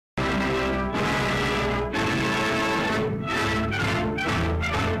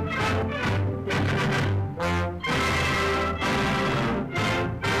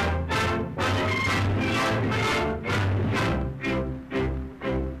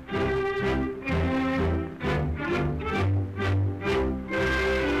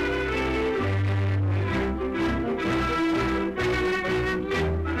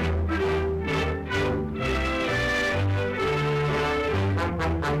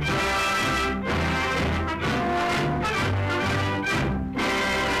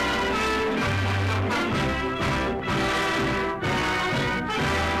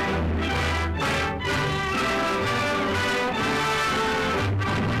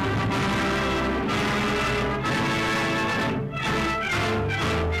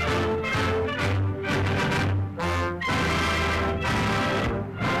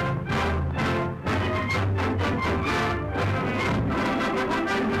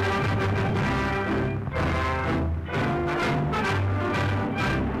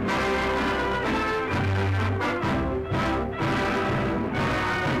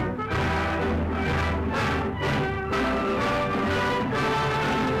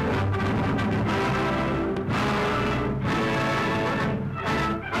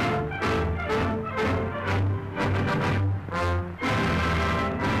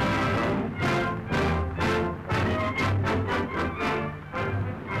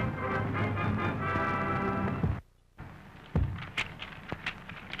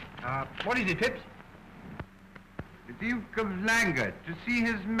What is it, Phipps? The Duke of Languet, to see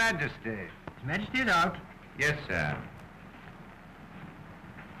His Majesty. His Majesty is out. Yes, sir.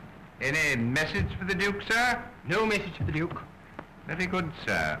 Any message for the Duke, sir? No message for the Duke. Very good,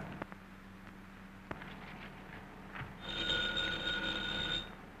 sir.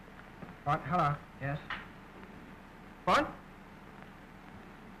 What? Hello. Yes. What?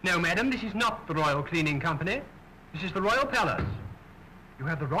 No, madam, this is not the Royal Cleaning Company. This is the Royal Palace. You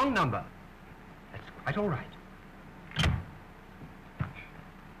have the wrong number. That's quite all right.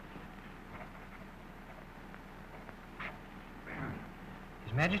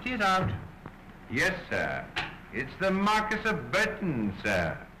 His Majesty is out. Yes, sir. It's the Marquis of Bitton,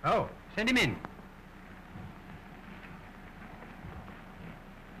 sir. Oh, send him in.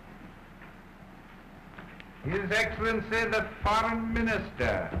 His Excellency, the Foreign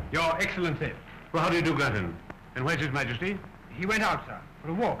Minister. Your Excellency. Well, how do you do, Granton? And where's His Majesty? He went out, sir, for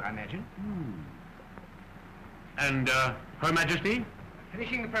a walk, I imagine. And, Her Majesty?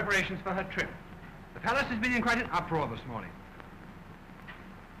 Finishing the preparations for her trip. The palace has been in quite an uproar this morning.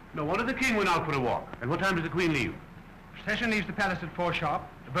 No wonder the King went out for a walk. And what time does the Queen leave? Procession leaves the palace at 4 sharp.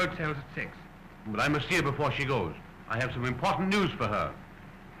 The boat sails at 6. But I must see her before she goes. I have some important news for her.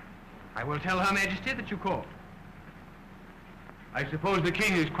 I will tell Her Majesty that you called. I suppose the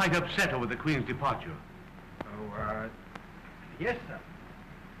King is quite upset over the Queen's departure. Oh, yes, sir.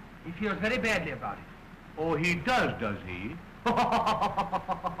 He feels very badly about it. Oh, he does he?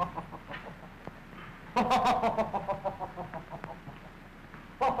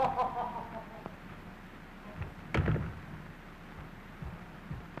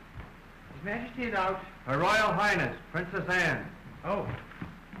 His Majesty is out. Her Royal Highness, Princess Anne. Oh.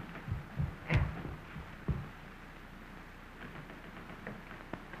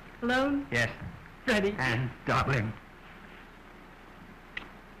 Alone? Yes. Freddie? Anne, darling.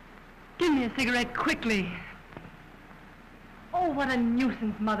 Give me a cigarette quickly. Oh, what a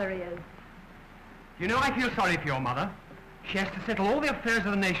nuisance Mother is. You know, I feel sorry for your mother. She has to settle all the affairs of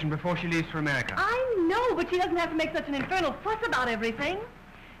the nation before she leaves for America. I know, but she doesn't have to make such an infernal fuss about everything.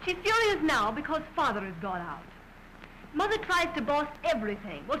 She's furious now because Father has gone out. Mother tries to boss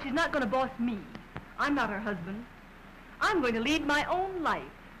everything. Well, she's not going to boss me. I'm not her husband. I'm going to lead my own life.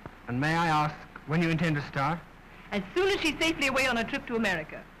 And may I ask when you intend to start? As soon as she's safely away on a trip to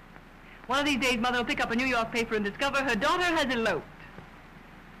America. One of these days, Mother will pick up a New York paper and discover her daughter has eloped.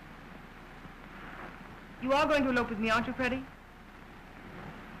 You are going to elope with me, aren't you, Freddie?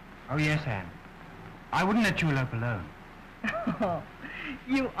 Oh, yes, Anne. I wouldn't let you elope alone. Oh,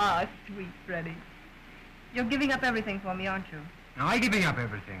 you are sweet, Freddie. You're giving up everything for me, aren't you? Now, I giving up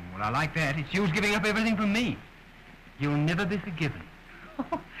everything. Well, I like that. It's you giving up everything for me. You'll never be forgiven.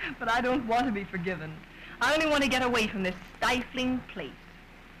 But I don't want to be forgiven. I only want to get away from this stifling place.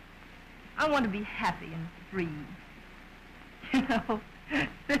 I want to be happy and free. You know,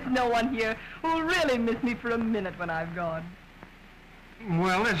 there's no one here who'll really miss me for a minute when I've gone.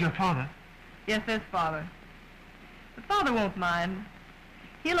 Well, there's your father. Yes, there's Father. But Father won't mind.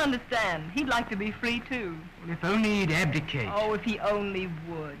 He'll understand. He'd like to be free, too. Well, if only he'd abdicate. Oh, if he only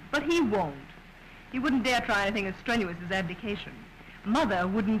would. But he won't. He wouldn't dare try anything as strenuous as abdication. Mother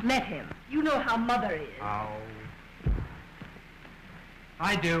wouldn't let him. You know how Mother is. Oh.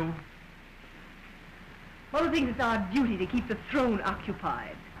 I do. Mother thinks it's our duty to keep the throne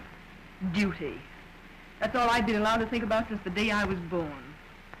occupied. Duty. That's all I've been allowed to think about since the day I was born.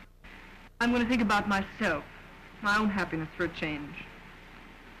 I'm going to think about myself, my own happiness for a change.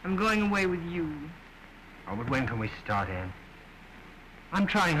 I'm going away with you. Oh, but when can we start, Anne? I'm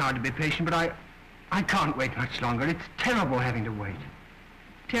trying hard to be patient, but I can't wait much longer. It's terrible having to wait.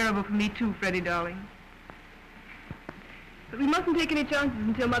 Terrible for me too, Freddie, darling. But we mustn't take any chances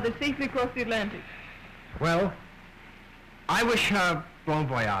until Mother's safely across the Atlantic. Well, I wish her bon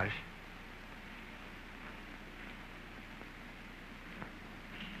voyage.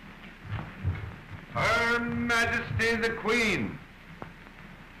 Her Majesty the Queen.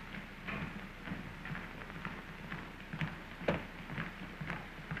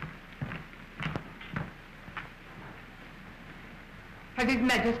 Has His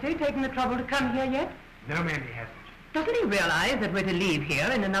Majesty taken the trouble to come here yet? No, ma'am, he hasn't. Doesn't he realize that we're to leave here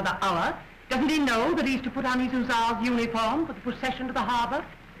in another hour? Doesn't he know that he's to put on his hussar's uniform for the procession to the harbor?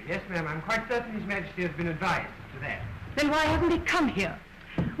 Yes, ma'am, I'm quite certain His Majesty has been advised to that. Then why hasn't he come here?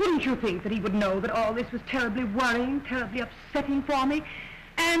 Wouldn't you think that he would know that all this was terribly worrying, terribly upsetting for me?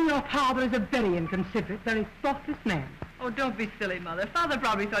 And your father is a very inconsiderate, very thoughtless man. Oh, don't be silly, Mother. Father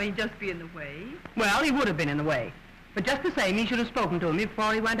probably thought he'd just be in the way. Well, he would have been in the way. But just the same, he should have spoken to me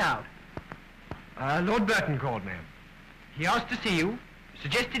before he went out. Lord Burton called, ma'am. He asked to see you as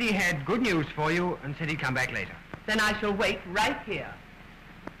Suggested he had good news for you and said he'd come back later. Then I shall wait right here.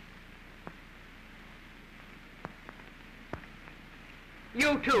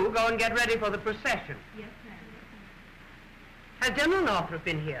 You two go and get ready for the procession. Yes, ma'am. Has General Northrup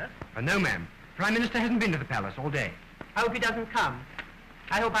been here? No, ma'am. Prime Minister hasn't been to the palace all day. I hope he doesn't come.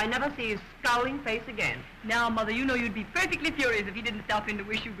 I hope I never see his scowling face again. Now, Mother, you know you'd be perfectly furious if he didn't stop in to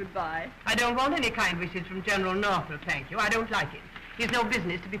wish you goodbye. I don't want any kind wishes from General Northrup, thank you. I don't like him. He's no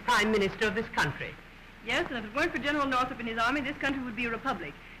business to be Prime Minister of this country. Yes, and if it weren't for General Northrup and his army, this country would be a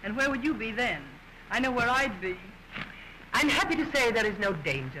republic. And where would you be then? I know where I'd be. I'm happy to say there is no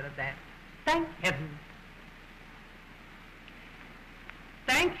danger of that. Thank heaven.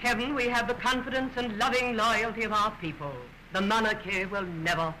 Thank heaven we have the confidence and loving loyalty of our people. The monarchy will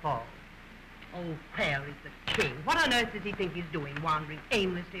never fall. Oh, where is the king? What on earth does he think he's doing, wandering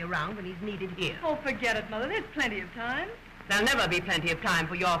aimlessly around when he's needed here? Oh, forget it, Mother. There's plenty of time. There'll never be plenty of time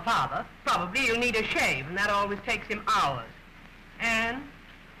for your father. Probably you'll need a shave, and that always takes him hours. And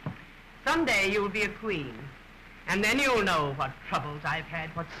someday you'll be a queen. And then you'll know what troubles I've had,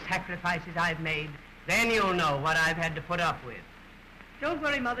 what sacrifices I've made. Then you'll know what I've had to put up with. Don't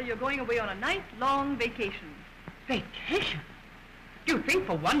worry, Mother. You're going away on a nice, long vacation. Vacation? Do you think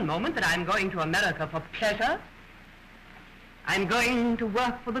for one moment that I'm going to America for pleasure? I'm going to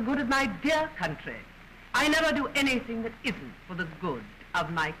work for the good of my dear country. I never do anything that isn't for the good of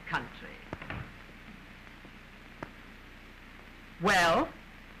my country. Well?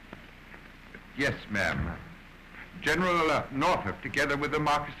 Yes, ma'am. General Northrup, together with the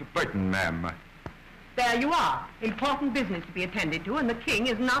Marquis of Bitton, ma'am. There you are. Important business to be attended to, and the king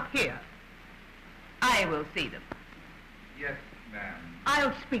is not here. I will see them. Yes, ma'am.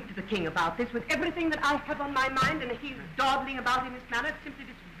 I'll speak to the king about this with everything that I have on my mind, and if he's dawdling about in this manner, it's simply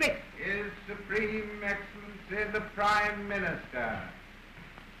disgraceful. His Supreme Excellency the Prime Minister.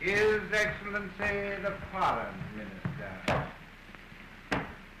 His Excellency the Foreign Minister.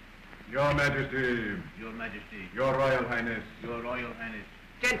 Your Majesty. Your Majesty. Your Royal Highness. Your Royal Highness.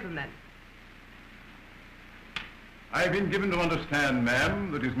 Gentlemen, I've been given to understand,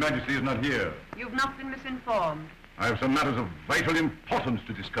 ma'am, that His Majesty is not here. you've not been misinformed. I have some matters of vital importance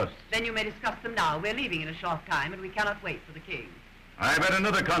to discuss. Then you may discuss them now. We're leaving in a short time, and we cannot wait for the king. I've had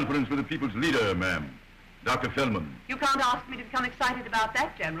another conference with the people's leader, ma'am, Dr. Feldman. You can't ask me to become excited about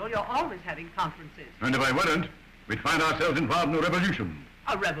that, General. You're always having conferences. And if I weren't, we'd find ourselves involved in a revolution.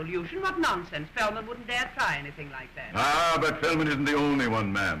 A revolution? What nonsense. Feldman wouldn't dare try anything like that. Ah, but Feldman isn't the only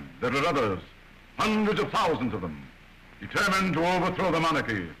one, ma'am. There are others, hundreds of thousands of them, determined to overthrow the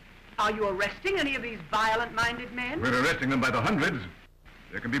monarchy. Are you arresting any of these violent-minded men? We're arresting them by the hundreds.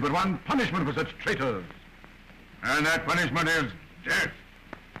 There can be but one punishment for such traitors. And that punishment is death.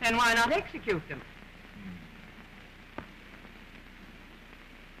 Then why not execute them?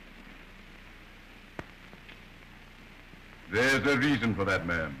 There's a reason for that,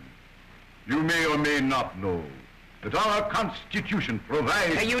 ma'am. You may or may not know that our Constitution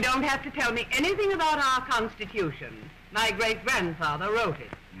provides... You don't have to tell me anything about our Constitution. My great-grandfather wrote it.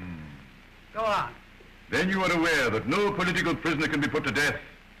 Go on. Then you are aware that no political prisoner can be put to death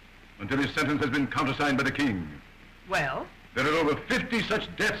until his sentence has been countersigned by the king. Well? There are over 50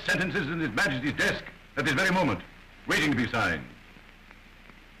 such death sentences in His Majesty's desk at this very moment, waiting to be signed.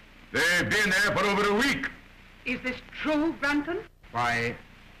 They've been there for over a week. Is this true, Granton? Why,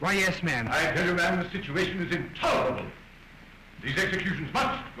 yes, ma'am. I tell you, ma'am, the situation is intolerable. These executions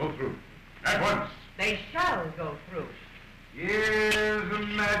must go through, at once. They shall go through. His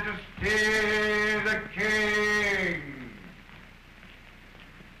Majesty the King.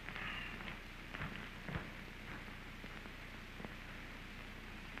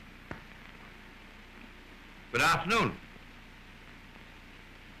 Good afternoon.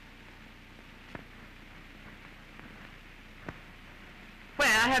 Where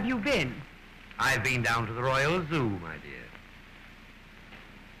have you been? I've been down to the Royal Zoo, my dear.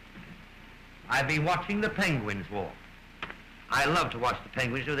 I've been watching the penguins walk. I love to watch the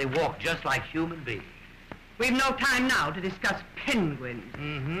penguins do. They walk just like human beings. We've no time now to discuss penguins.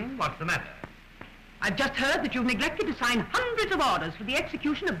 Mm-hmm. What's the matter? I've just heard that you've neglected to sign hundreds of orders for the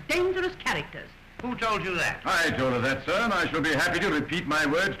execution of dangerous characters. Who told you that? I told her that, sir, and I shall be happy to repeat my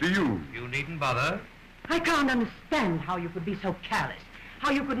words to you. You needn't bother. I can't understand how you could be so careless,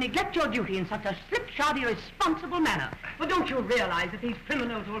 how you could neglect your duty in such a slipshod, irresponsible manner. But don't you realize that these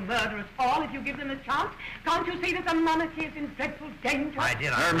criminals will murder us all if you give them a chance? Can't you see that the monarchy is in dreadful danger? My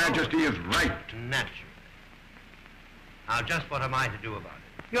dear, Her Majesty is right. Naturally. Now, just what am I to do about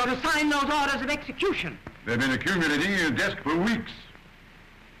it? You're to sign those orders of execution. They've been accumulating in your desk for weeks.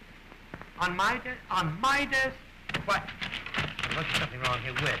 On my desk? What? There must be something wrong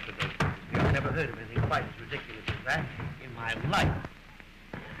here. Where could those papers be? I've never heard of anything quite as ridiculous as that in my life.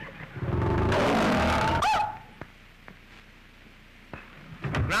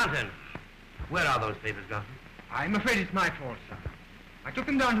 Granton, where are those papers, Granton? I'm afraid it's my fault, sir. I took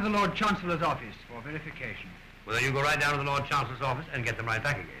them down to the Lord Chancellor's office for verification. Well, then you go right down to the Lord Chancellor's office and get them right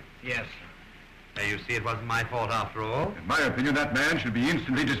back again. Yes, sir. Now, you see, it wasn't my fault after all. In my opinion, that man should be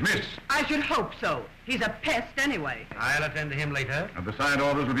instantly dismissed. I should hope so. He's a pest anyway. I'll attend to him later. And the signed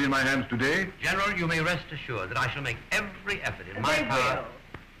orders will be in my hands today. General, you may rest assured that I shall make every effort in my power. Will.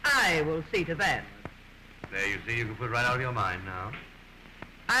 I will see to that. There, you see, you can put it right out of your mind now.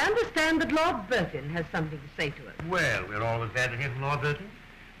 I understand that Lord Birkin has something to say to us. Well, we're always glad to hear from Lord Birkin.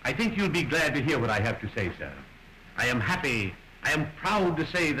 I think you'll be glad to hear what I have to say, sir. I am happy, I am proud to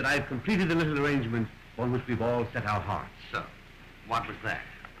say that I've completed the little arrangement on which we've all set our hearts. So, what was that?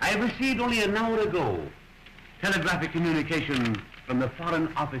 I received only an hour ago telegraphic communication from the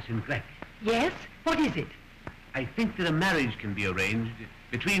Foreign Office in Grec. Yes? What is it? I think that a marriage can be arranged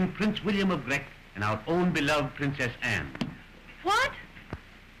between Prince William of Grec and our own beloved Princess Anne. What?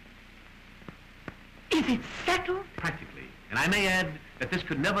 Is it settled? Practically. And I may add that this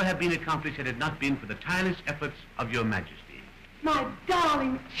could never have been accomplished had it not been for the tireless efforts of your Majesty. My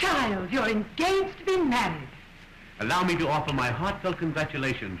darling child, you're engaged to be married. Allow me to offer my heartfelt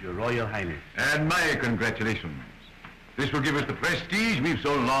congratulations, Your Royal Highness. And my congratulations. This will give us the prestige we've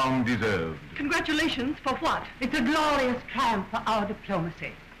so long deserved. Congratulations for what? It's a glorious triumph for our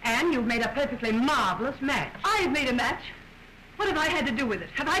diplomacy. And you've made a perfectly marvelous match. I've made a match? What have I had to do with it?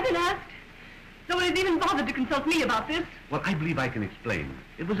 Have I been asked? Nobody's even bothered to consult me about this. Well, I believe I can explain.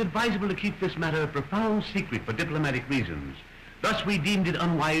 It was advisable to keep this matter a profound secret for diplomatic reasons. Thus, we deemed it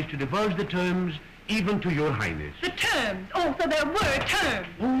unwise to divulge the terms even to Your Highness. The terms? Oh, so there were terms.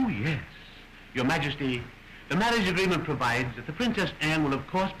 Oh, yes. Your Majesty, the marriage agreement provides that the Princess Anne will, of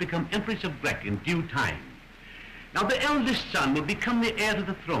course, become Empress of Grec in due time. Now, the eldest son will become the heir to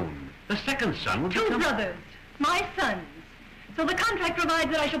the throne. The second son will become... Two brothers, my sons. So the contract provides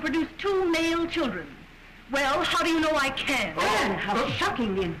that I shall produce 2 male children. Well, how do you know I can? Anne, how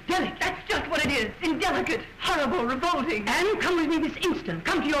shockingly indelicate. That's just what it is. Indelicate, horrible, revolting. Anne, come with me this instant.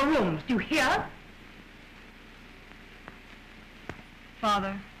 Come to your rooms. Do you hear?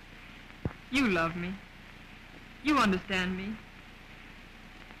 Father, you love me. You understand me.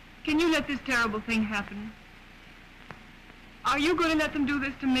 Can you let this terrible thing happen? Are you going to let them do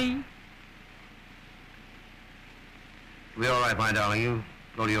this to me? We're all right, my darling. You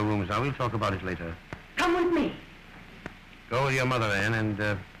go to your rooms now. We'll talk about it later. Come with me. Go with your mother, Anne, and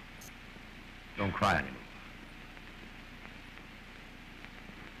don't cry anymore.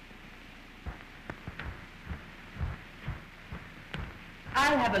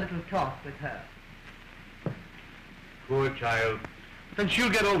 I'll have a little talk with her. Poor child. Then she'll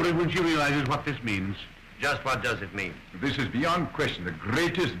get over it when she realizes what this means. Just what does it mean? This is beyond question the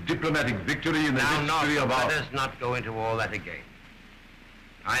greatest diplomatic victory in the history of our... Let us not go into all that again.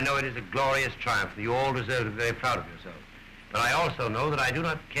 I know it is a glorious triumph, and you all deserve to be very proud of yourselves. But I also know that I do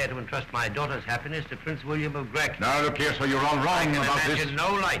not care to entrust my daughter's happiness to Prince William of Grec. Now, look here, so you're all wrong about this. I can imagine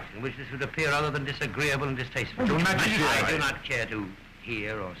no light in which this would appear other than disagreeable and distasteful. Your Majesty, I do not care to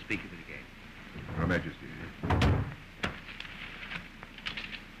hear or speak of it again. Your Majesty.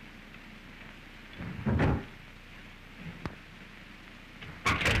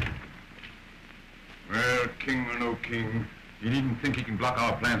 Well, king or no king, he needn't think he can block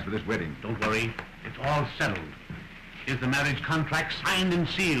our plans for this wedding. Don't worry. It's all settled. Is the marriage contract signed and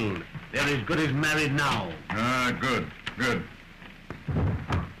sealed? They're as good as married now. Ah, good, good.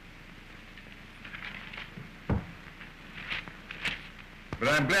 But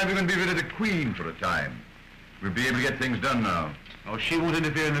I'm glad we're going to be rid of the Queen for a time. We'll be able to get things done now. Oh, she won't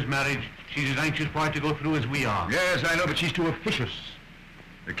interfere in this marriage. She's as anxious for it to go through as we are. Yes, I know, but she's too officious.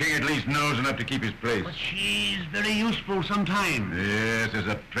 The king at least knows enough to keep his place. But she's very useful sometimes. Yes, as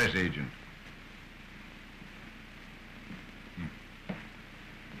a press agent.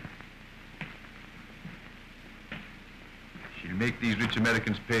 She'll make these rich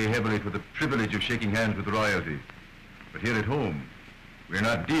Americans pay heavily for the privilege of shaking hands with royalty. But here at home, we're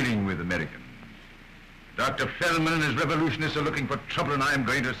not dealing with Americans. Dr. Feldman and his revolutionists are looking for trouble, and I'm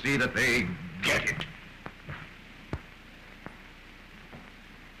going to see that they get it.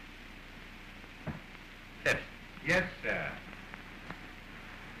 Phipps, Yes, sir.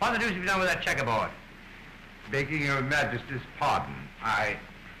 what the deuce have you done with that checkerboard? Begging your Majesty's pardon, I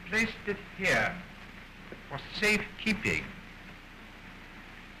placed it here for safekeeping.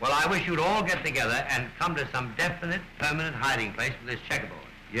 Well, I wish you'd all get together and come to some definite, permanent hiding place for this checkerboard.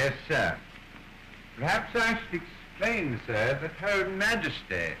 Yes, sir. Perhaps I should explain, sir, that Her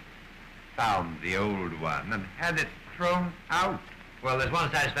Majesty found the old one and had it thrown out. Well, there's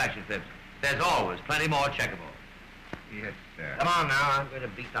one satisfaction, Phipps. There's always plenty more checkerboard. Yes, sir. Come on now, I'm going to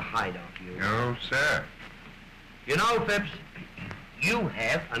beat the hide off you. No, sir. You know, Phipps, you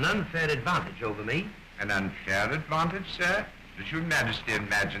have an unfair advantage over me. An unfair advantage, sir? Does Your Majesty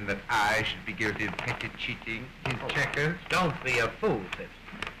imagine that I should be guilty of petty cheating in checkers? Don't be a fool, Phipps.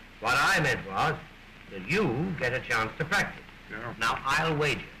 What I meant was that you get a chance to practice. No. Now, I'll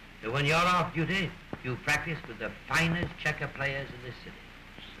wager that when you're off duty, you practice with the finest checker players in this city.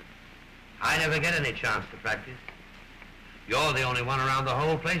 I never get any chance to practice. You're the only one around the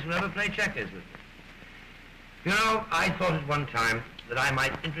whole place who ever played checkers with me. You know, I thought at one time that I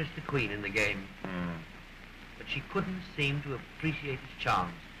might interest the Queen in the game. But she couldn't seem to appreciate its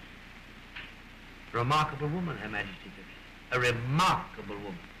charms. A remarkable woman, Her Majesty Phipps. A remarkable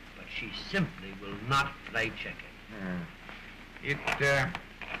woman. But she simply will not play checkers. It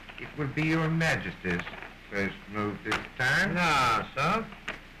will be Your Majesty's first move this time. No, sir.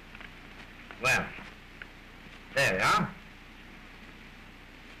 Well, there we are.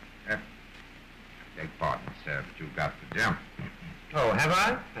 Beg pardon, sir, but you've got to jump. Oh, have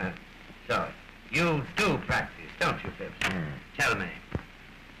I? So, you do practice, don't you, Phipps? Tell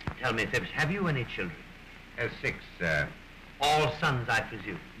me, Phipps, have you any children? 6, sir. All sons, I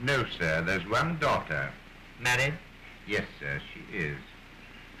presume. No, sir, there's one daughter. Married? Yes, sir, she is.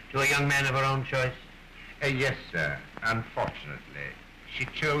 To a young man of her own choice? Yes, sir. Unfortunately, she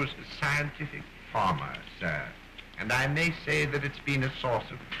chose a scientific farmer, sir. And I may say that it's been a source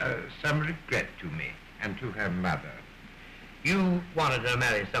of some regret to me and to her mother. You wanted to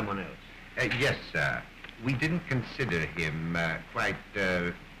marry someone else? Yes, sir. We didn't consider him quite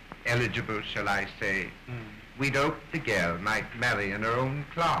eligible, shall I say. We'd hoped the girl might marry in her own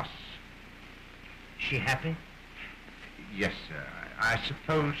class. She happy? Yes, sir. I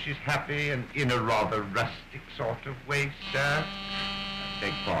suppose she's happy and in a rather rustic sort of way, sir.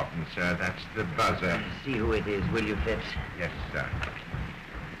 Beg pardon, sir. That's the buzzer. See who it is, will you, Phipps? Yes, sir.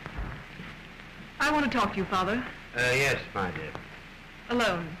 I want to talk to you, Father. Yes, my dear.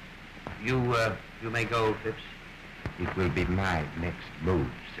 Alone. You may go, Phipps. It will be my next move,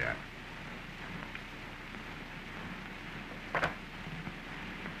 sir.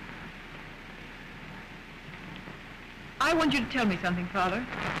 I want you to tell me something, Father.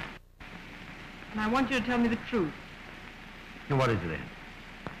 And I want you to tell me the truth. What is it, then?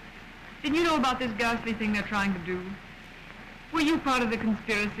 Didn't you know about this ghastly thing they're trying to do? Were you part of the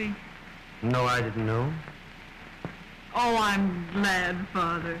conspiracy? No, I didn't know. Oh, I'm glad,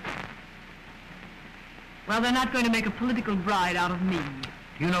 Father. Well, they're not going to make a political bride out of me.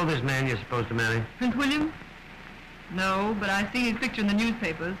 Do you know this man you're supposed to marry? Prince William? No, but I've seen his picture in the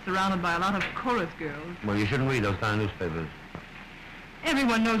newspapers, surrounded by a lot of chorus girls. Well, you shouldn't read those kind of newspapers.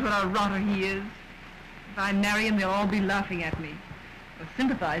 Everyone knows what a rotter he is. If I marry him, they'll all be laughing at me. Or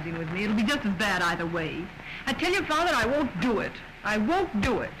sympathizing with me. It'll be just as bad either way. I tell you, Father, I won't do it. I won't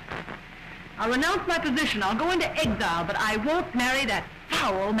do it. I'll renounce my position. I'll go into exile, but I won't marry that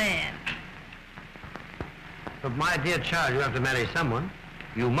foul man. But my dear child, you have to marry someone.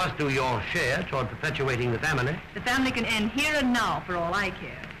 You must do your share toward perpetuating the family. The family can end here and now, for all I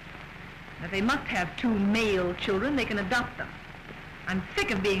care. And if they must have 2 male children, they can adopt them. I'm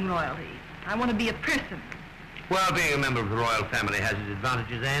sick of being royalty. I want to be a person. Well, being a member of the royal family has its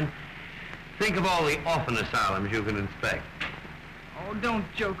advantages, Anne. Think of all the orphan asylums you can inspect. Oh, don't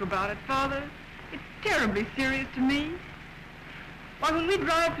joke about it, Father. It's terribly serious to me. Why, when we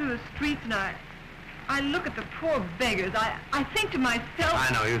drive through the streets and I look at the poor beggars, I think to myself... I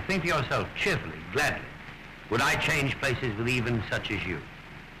know. You think to yourself cheerfully, gladly. Would I change places with even such as you?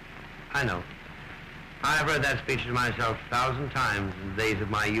 I know. I've read that speech to myself 1,000 times in the days of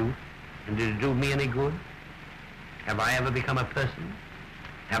my youth. And did it do me any good? Have I ever become a person?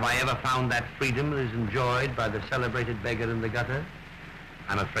 Have I ever found that freedom that is enjoyed by the celebrated beggar in the gutter?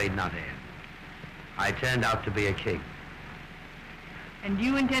 I'm afraid not, Anne. I turned out to be a king. And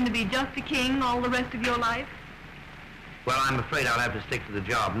you intend to be just a king all the rest of your life? Well, I'm afraid I'll have to stick to the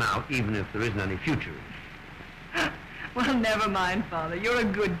job now, even if there isn't any future. Well, never mind, Father. You're a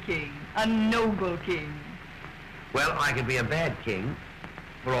good king. A noble king. Well, I could be a bad king,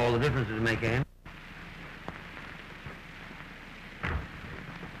 for all the difference it would make, Anne.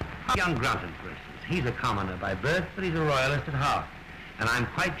 Young Granton, for instance. He's a commoner by birth, but he's a royalist at heart. And I'm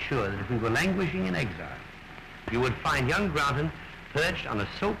quite sure that if we were languishing in exile, you would find young Granton perched on a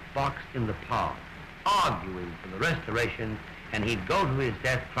soapbox in the park, arguing for the restoration, and he'd go to his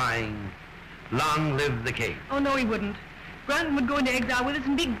death crying, "Long live the king." Oh, no, he wouldn't. Granton would go into exile with us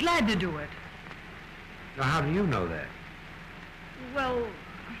and be glad to do it. Now, how do you know that? Well,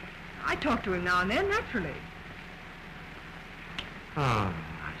 I talk to him now and then, naturally. Oh,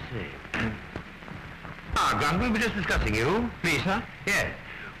 I see. Grant, we were just discussing you. Me, sir? Yes.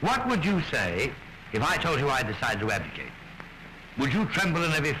 What would you say if I told you I decided to abdicate? Would you tremble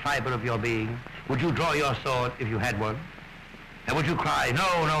in every fiber of your being? Would you draw your sword if you had one? And would you cry,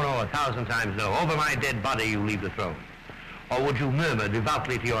 no, no, no, 1,000 times no, over my dead body you leave the throne? Or would you murmur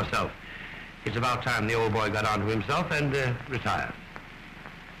devoutly to yourself, it's about time the old boy got onto himself and retired?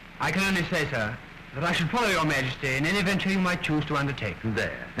 I can only say, sir, that I should follow your majesty in any venture you might choose to undertake.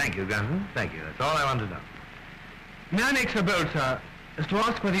 There. Thank you, Granton. Thank you. That's all I want to know. May I make so bold, sir, as to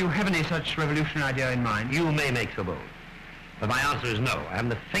ask whether you have any such revolutionary idea in mind? You may make so bold. But my answer is no. I haven't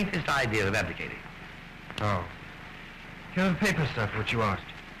the faintest idea of abdicating. Oh. Here are the papers, sir, for which you asked.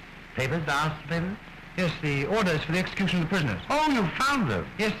 Papers? The Astor papers? Yes, the orders for the execution of the prisoners. Oh, you found them?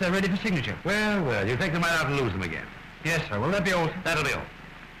 Yes, they're ready for signature. Well, well, you take them right out and lose them again. Yes, sir. Will that be all, sir? That'll be all.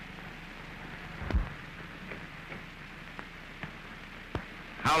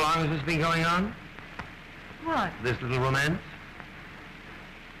 How long has this been going on? What? This little romance?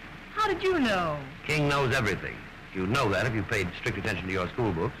 How did you know? King knows everything. You'd know that if you paid strict attention to your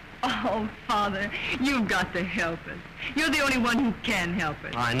school books. Oh, Father, you've got to help us. You're the only one who can help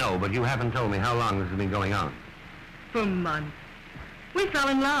us. I know, but you haven't told me how long this has been going on. For months. We fell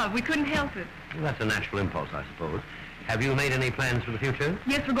in love. We couldn't help it. Well, that's a natural impulse, I suppose. Have you made any plans for the future?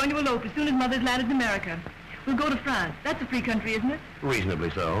 Yes, we're going to elope as soon as Mother's landed in America. We'll go to France. That's a free country, isn't it?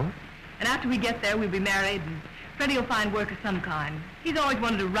 Reasonably so. And after we get there, we'll be married, and Freddie will find work of some kind. He's always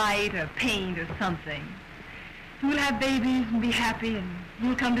wanted to write or paint or something. So we'll have babies and be happy, and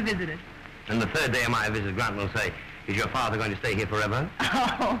you'll come to visit us. And the third day of my visit, Granton will say, is your father going to stay here forever?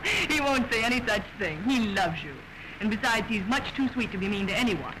 Oh, he won't say any such thing. He loves you. And besides, he's much too sweet to be mean to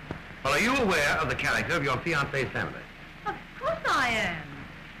anyone. Well, are you aware of the character of your fiancé's family? Of course I am.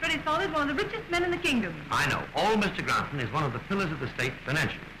 Freddie's father's one of the richest men in the kingdom. I know. Old Mr. Granton is one of the pillars of the state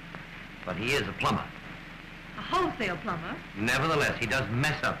financially. But he is a plumber. A wholesale plumber. Nevertheless, he does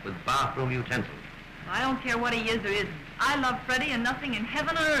mess up with bathroom utensils. I don't care what he is or isn't. I love Freddie, and nothing in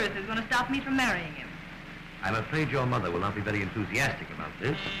heaven or earth is going to stop me from marrying him. I'm afraid your mother will not be very enthusiastic about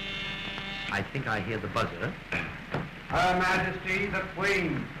this. I think I hear the buzzer. Her Majesty the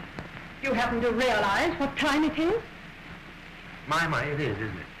Queen. You happen to realize what time it is? My, it is,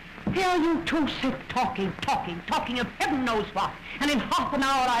 isn't it? Here you two sit talking of heaven knows what. And in half an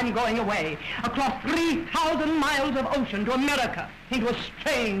hour I'm going away, across 3,000 miles of ocean to America, into a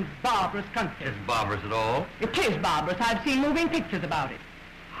strange, barbarous country. Is barbarous at all? It is barbarous. I've seen moving pictures about it.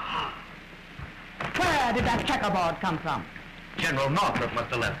 Where did that checkerboard come from? General Northrup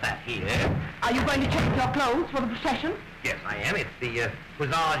must have left that here. Are you going to check your clothes for the procession? Yes, I am. It's the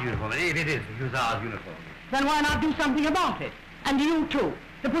Hussar's uniform. It is the Hussar's uniform. Then why not do something about it? And you too.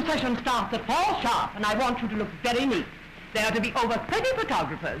 The procession starts at 4 sharp, and I want you to look very neat. There are to be over 30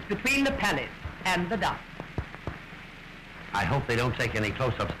 photographers between the palace and the duck. I hope they don't take any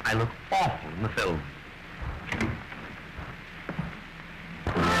close-ups. I look awful in the film.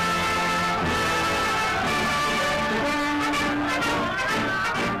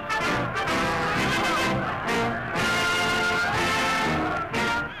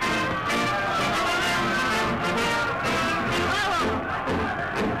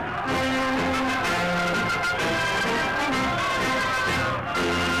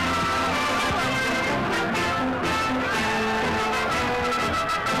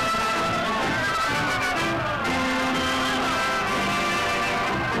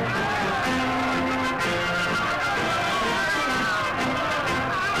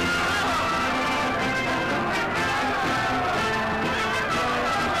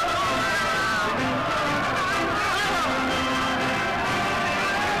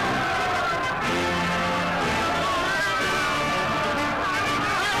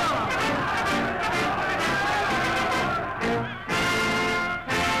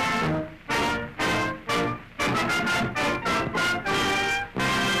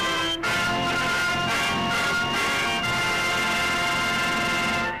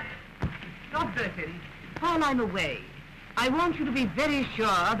 While I'm away, I want you to be very sure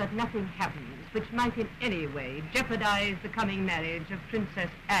that nothing happens which might in any way jeopardize the coming marriage of Princess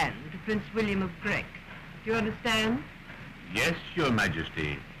Anne to Prince William of Grec. Do you understand? Yes, Your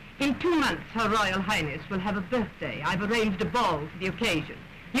Majesty. In 2 months, Her Royal Highness will have a birthday. I've arranged a ball for the occasion.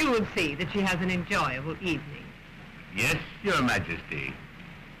 You will see that she has an enjoyable evening. Yes, Your Majesty.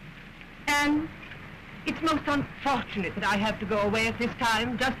 And it's most unfortunate that I have to go away at this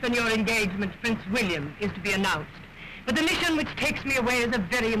time, just when your engagement to Prince William is to be announced. But the mission which takes me away is a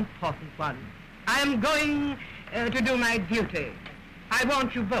very important one. I am going to do my duty. I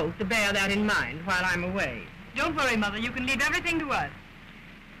want you both to bear that in mind while I'm away. Don't worry, Mother. You can leave everything to us.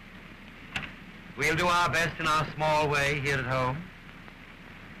 We'll do our best in our small way here at home.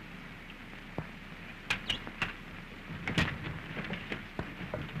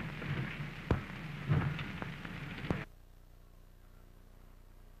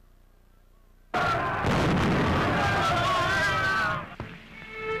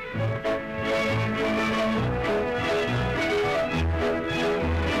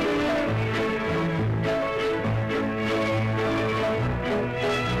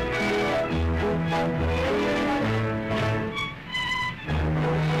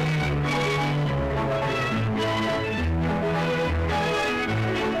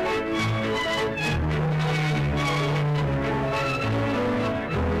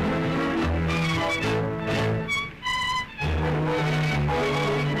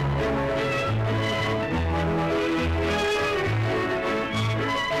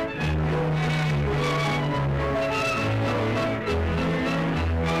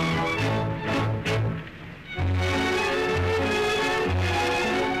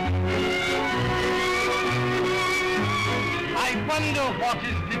 What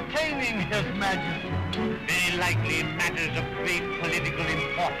is detaining His Majesty? Very likely matters of great political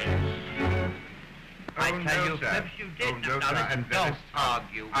importance. I tell you, sir. perhaps you did. No, Now, sir, listen, and don't that is-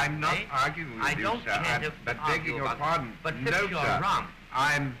 argue with I'm not me. arguing with I you, don't sir. care to But argue begging your about it. pardon, But no, Phipps, you're sir. wrong.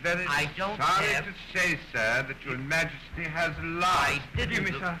 I'm very I don't sorry have- to say, sir, that your Majesty has lost. I didn't.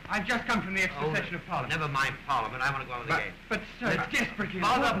 Forgive me, sir. I've just come from the extra Oh, session of Parliament. Never mind Parliament. I want to go on with the game. But, sir, it's desperately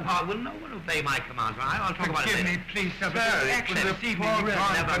Father, important. will no one obey my commands? I'll talk about it Forgive later. me, please, sir. Sir, but the it action was a this evening you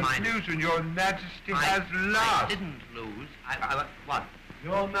foregone Never mind. conclusion. Your Majesty I has lost. didn't lose. What?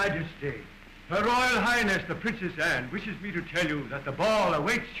 Your Majesty, Her Royal Highness the Princess Anne wishes me to tell you that the ball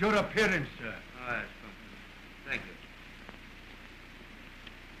awaits your appearance, sir. Oh, that's something. Thank you.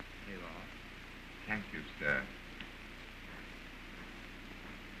 Here you are. Thank you, sir.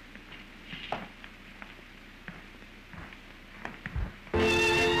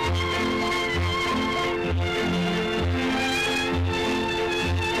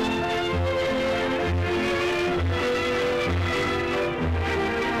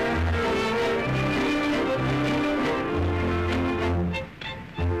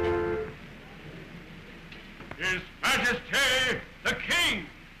 His Majesty the King!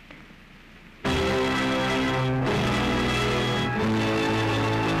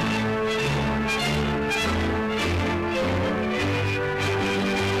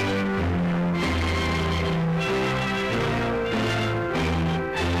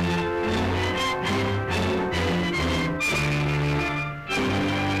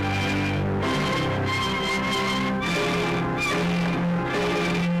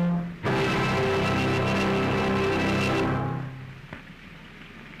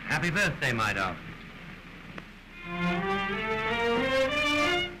 Happy birthday, my darling.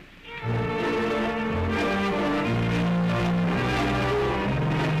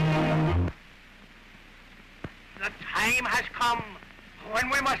 The time has come when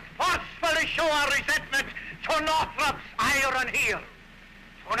we must forcefully show our resentment to Northrup's iron heel.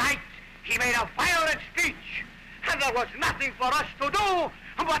 Tonight, he made a violent speech, and there was nothing for us to do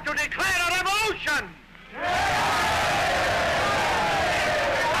but to declare a revolution.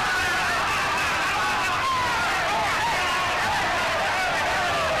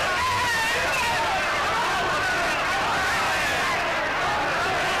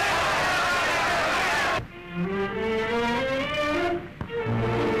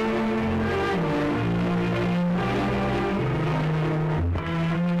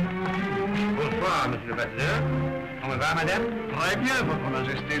 Bonsoir, monsieur le ambassadeur. Comment va, madame? Très bien, Votre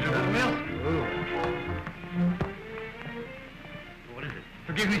Majesté, je vous remercie. What is it?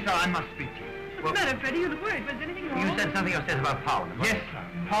 Forgive me, sir, I must speak to you. What's the matter, Freddie? You look worried. Was anything wrong? You said something upstairs about Parliament. Yes, sir.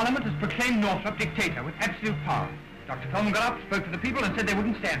 Parliament has proclaimed Northrup dictator with absolute power. Dr. Coleman got up, spoke to the people, and said they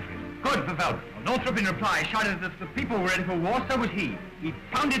wouldn't stand for it. Good for Velvet. Well, Northrup, in reply, shouted that if the people were ready for war, so was he. He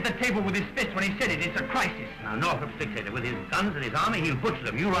pounded the table with his fist when he said it. It's a crisis. Now, Northrup's dictator, with his guns and his army, he'll butcher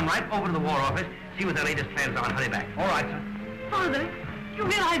them. You run right over to the War Office, see what the latest plans are, and hurry back. All right, sir. Father, you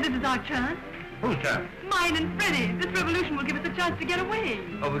realize this is our chance? Whose turn? Mine and Freddie. This revolution will give us a chance to get away.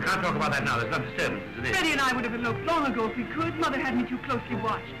 Oh, we can't talk about that now. There's enough disturbance as it is. Freddie and I would have eloped long ago if we could. Mother had me too closely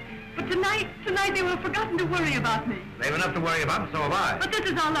watched. But tonight they will have forgotten to worry about me. They've enough to worry about, and so have I. But this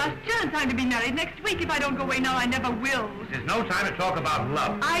is our last chance. I'm to be married next week. If I don't go away now, I never will. There's no time to talk about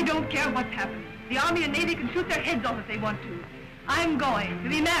love. I don't care what's happened. The Army and Navy can shoot their heads off if they want to. I'm going to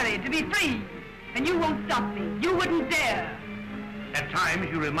be married, to be free. And you won't stop me. You wouldn't dare. At times,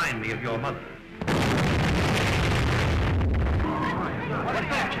 you remind me of your mother.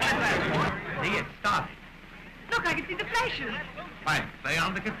 See, it started. Look, I can see the flashes. Fine. Play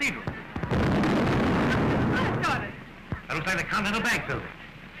on the cathedral. I started. That looks like the Continental Bank building.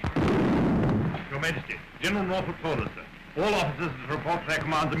 Your Majesty, General Northrup orders, sir. All officers to report to their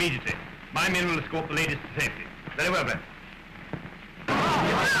commands immediately. My men will escort the ladies to safety. Very well, then.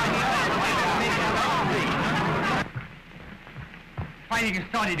 Fighting has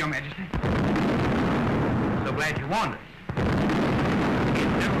started, Your Majesty. So glad you warned us.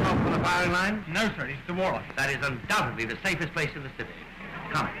 Is General Northrup on the firing line? No, sir, he's at the War Office. That is undoubtedly the safest place in the city.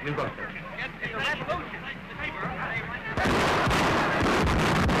 Come, we'll go, sir.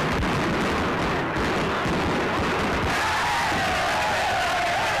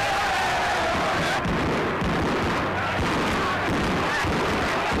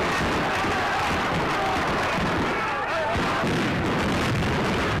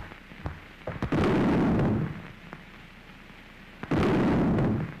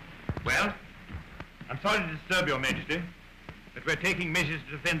 Well? I'm sorry to disturb Your Majesty, but we're taking measures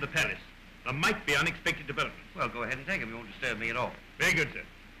to defend the palace. There might be unexpected developments. Well, go ahead and take them. You won't disturb me at all. Very good, sir.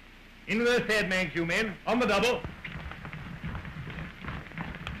 In with those sandbags, you men. On the double.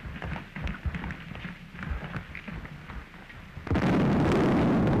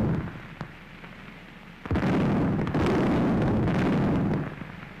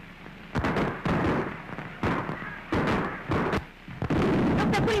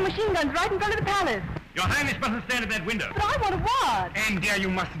 Look, they're putting machine guns right in front of the palace. Your Highness mustn't stand at that window. But I want to watch. And, dear, you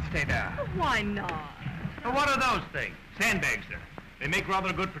mustn't stay there. But why not? Well, what are those things? Sandbags, sir. They make rather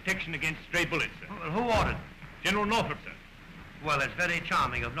a good protection against stray bullets, sir. Well, who ordered them? General Northrup, sir. Well, it's very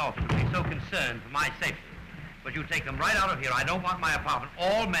charming of Northrup to be so concerned for my safety. But you take them right out of here. I don't want my apartment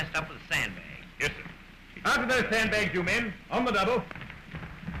all messed up with sandbags. Yes, sir. Out of those sandbags, you men. On the double.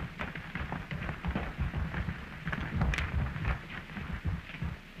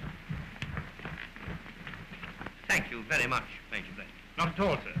 Thank you very much, Major Blake. Not at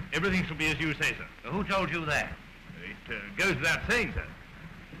all, sir. Everything shall be as you say, sir. Well, who told you that? It goes without saying, sir.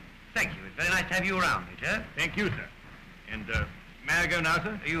 Thank you. It's very nice to have you around, Major. Thank you, sir. And, may I go now,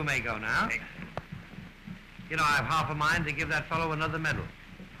 sir? You may go now. Thanks. You know, I have half a mind to give that fellow another medal.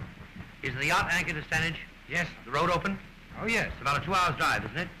 Is the yacht anchored to Stanage? Yes. The road open? Oh, yes. It's about a 2-hour drive,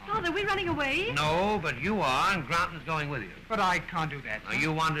 isn't it? Father, we're running away. No, but you are, and Granton's going with you. But I can't do that, Now, sir.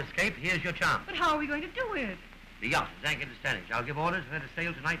 you want to escape? Here's your chance. But how are we going to do it? The yacht is anchored to Stanage. I'll give orders for her to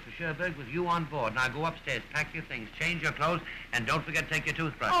sail tonight for Cherbourg with you on board. Now, go upstairs, pack your things, change your clothes, and don't forget to take your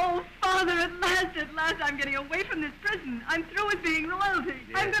toothbrush. Oh, Father, at last, I'm getting away from this prison. I'm through with being royalty.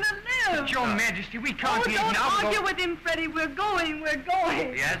 Yes. I'm going to live. But, Your Majesty, we can't Oh, leave don't now. argue with him, Freddie. We're going.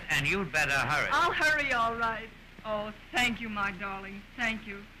 Yes, and you'd better hurry. I'll hurry, all right. Oh, thank you, my darling. Thank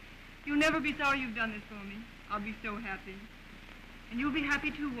you. You'll never be sorry you've done this for me. I'll be so happy. And you'll be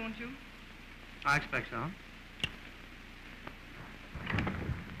happy, too, won't you? I expect so.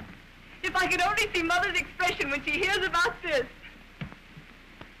 If I could only see Mother's expression when she hears about this.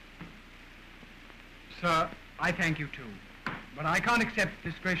 Sir, I thank you, too. But I can't accept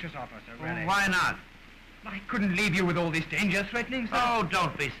this gracious offer, sir, really. Well, why not? I couldn't leave you with all this danger threatening, sir. Oh,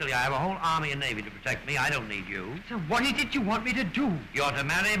 don't be silly. I have a whole army and navy to protect me. I don't need you. So what is it you want me to do? You're to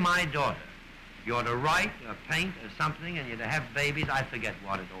marry my daughter. You're to write or paint or something, and you're to have babies. I forget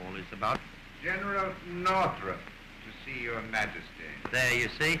what it all is about. General Northrup to see Your Majesty. There, you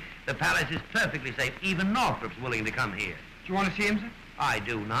see. The palace is perfectly safe. Even Northrup's willing to come here. Do you want to see him, sir? I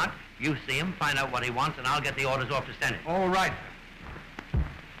do not. You see him, find out what he wants, and I'll get the orders off to Stanage. All right, sir.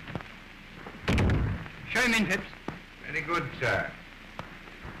 Show him in, Phipps. Very good, sir.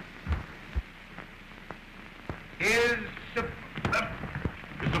 Here's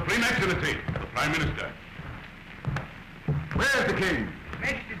His Supreme Excellency, the Prime Minister. Where's the King?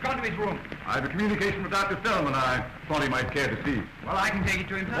 Majesty's gone to his room. I have a communication with Dr. Fellman I thought he might care to see. Well, I can take it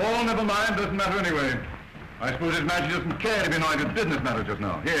to him, sir. Oh, never mind. Doesn't matter anyway. I suppose His Majesty doesn't care to be annoyed with business matters just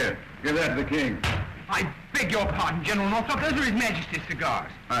now. Here, give that to the King. I beg your pardon, General Northrup. Those are His Majesty's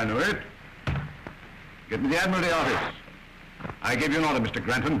cigars. I know it. Get me the Admiralty office. I gave you an order, Mr.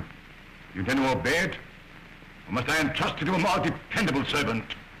 Granton. You intend to obey it? Or must I entrust you to a more dependable servant?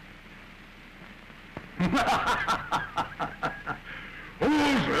 Who's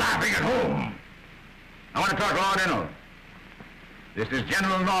laughing at home? I want to talk Lord Enel. This is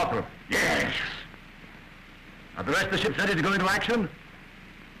General Northrup. Yes. Are the rest of the ships ready to go into action?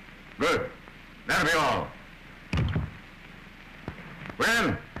 Good. That'll be all.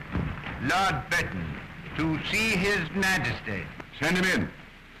 Well? Lord Bitton to see His Majesty. Send him in.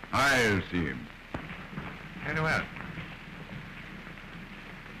 I'll see him. Very well.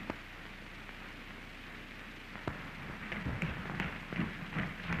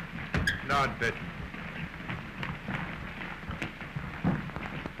 Lord Bitton.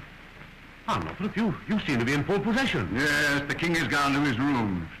 Ah, Northrup, you seem to be in full possession. Yes, the king has gone to his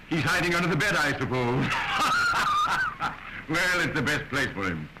room. He's hiding under the bed, I suppose. Well, it's the best place for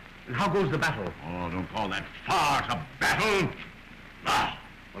him. And how goes the battle? Oh, don't call that farce a battle. Ah.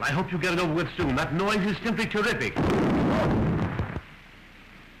 Well, I hope you get it over with soon. That noise is simply terrific.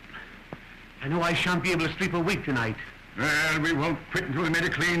 I know I shan't be able to sleep a week tonight. Well, we won't quit until we made a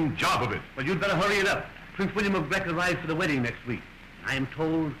clean job of it. Well, you'd better hurry it up. Prince William of Grec arrives for the wedding next week. I am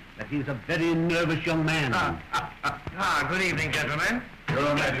told that he's a very nervous young man. Good evening, gentlemen.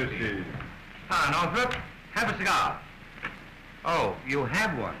 Your Majesty. Northrup, have a cigar. Oh, you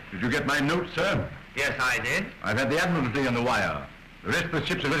have one? Did you get my note, sir? Yes, I did. I've had the Admiralty on the wire. The rest of the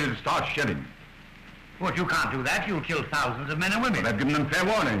ships are ready to start shelling. But you can't do that. You'll kill thousands of men and women. But I've given them fair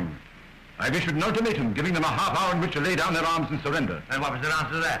warning. I've issued an ultimatum giving them a half hour in which to lay down their arms and surrender. And what was their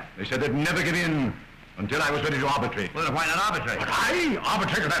answer to that? They said they'd never give in until I was ready to arbitrate. Well, then why not arbitrate? But I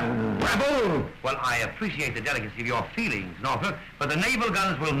arbitrate with that rebel? Well, I appreciate the delicacy of your feelings, Northrup, but the naval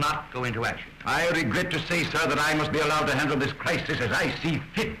guns will not go into action. I regret to say, sir, that I must be allowed to handle this crisis as I see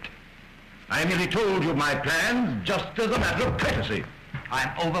fit. I merely told you my plans just as a matter of courtesy.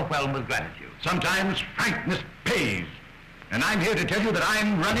 I'm overwhelmed with gratitude. Sometimes frankness pays. And I'm here to tell you that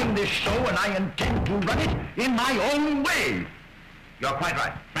I'm running this show and I intend to run it in my own way. You're quite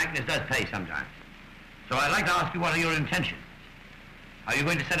right. Frankness does pay sometimes. So I'd like to ask you, what are your intentions? Are you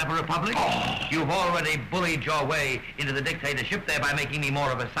going to set up a republic? Oh. You've already bullied your way into the dictatorship, thereby making me more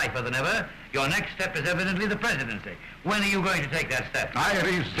of a cipher than ever. Your next step is evidently the presidency. When are you going to take that step? I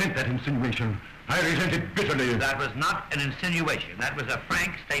resent that insinuation. I resent it bitterly. That was not an insinuation. That was a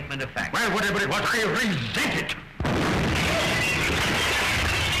frank statement of fact. Well, whatever it was, I resent it.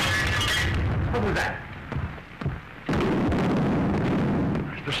 What was that?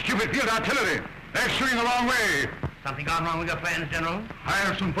 The stupid field artillery. They're shooting the wrong way. Something gone wrong with your plans, General?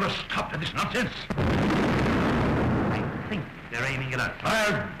 I'll soon put a stop to this nonsense. I think they're aiming at us.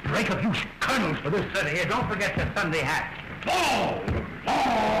 I'll break a few kernels for this. Sir, here, don't forget your Sunday hat. Oh!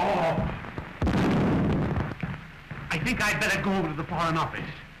 Oh! I think I'd better go over to the Foreign Office.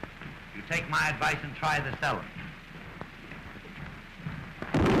 You take my advice and try the cellar.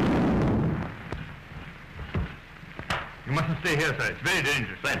 You mustn't stay here, sir. It's very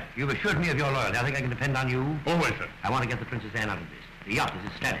dangerous. Flint, you've assured me of your loyalty. I think I can depend on you. Always, sir. I want to get the Princess Anne out of this. The yacht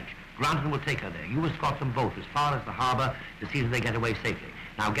is at Stanage. Granton will take her there. You escort them both as far as the harbor to see that they get away safely.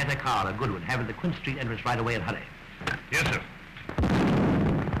 Now get a car, a good one. Have it at the Quint Street entrance right away and hurry. Yes, sir.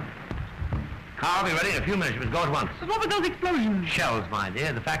 Car will be ready in a few minutes. You must go at once. But what were those explosions? Shells, my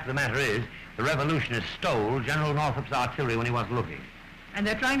dear. The fact of the matter is, the revolutionists stole General Northrup's artillery when he wasn't looking. And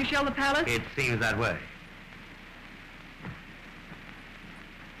they're trying to shell the palace? It seems that way.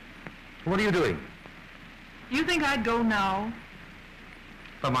 What are you doing? You think I'd go now?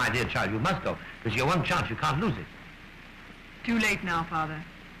 But my dear child, you must go. This is your one chance. You can't lose it. Too late now, Father.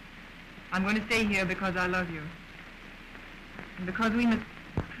 I'm going to stay here because I love you. And because we must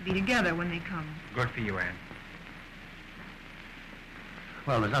be together when they come. Good for you, Anne.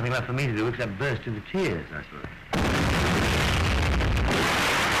 Well, there's nothing left for me to do except burst into tears, I suppose.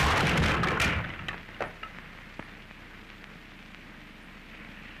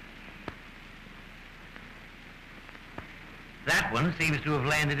 That one seems to have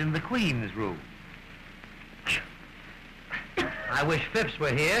landed in the Queen's room. I wish Phipps were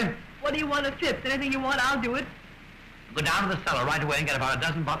here. What do you want of Phipps? Anything you want, I'll do it. Go down to the cellar right away and get about a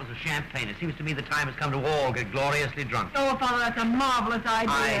dozen bottles of champagne. It seems to me the time has come to all get gloriously drunk. Oh, Father, that's a marvelous idea.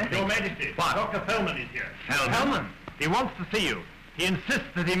 I think... Your Majesty, What? Dr. Feldman is here. Feldman? He wants to see you. He insists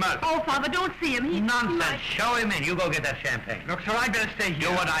that he must. Oh, Father, don't see him. He's Nonsense. Show him in. You go get that champagne. Look, sir, I'd better stay here.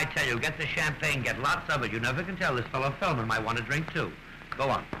 Do what I tell you. Get the champagne. Get lots of it. You never can tell. This fellow Feldman might want to drink, too. Go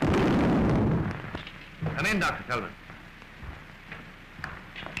on. Come in, Dr. Feldman.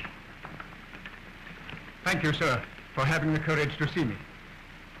 Thank you, sir, for having the courage to see me.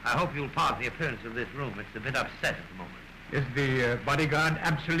 I hope you'll pardon the appearance of this room. It's a bit upset at the moment. Is the bodyguard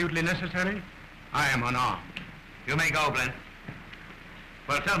absolutely necessary? I am unarmed. You may go, Blent.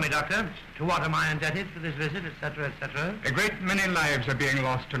 Well, tell me, Doctor, to what am I indebted for this visit, etc., etc.? A great many lives are being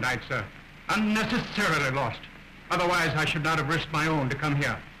lost tonight, sir. Unnecessarily lost. Otherwise, I should not have risked my own to come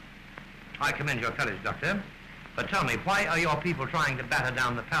here. I commend your courage, Doctor. But tell me, why are your people trying to batter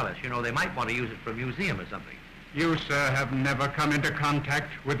down the palace? You know, they might want to use it for a museum or something. You, sir, have never come into contact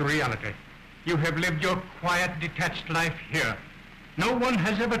with reality. You have lived your quiet, detached life here. No one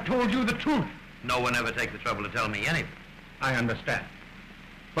has ever told you the truth. No one ever takes the trouble to tell me anything. I understand.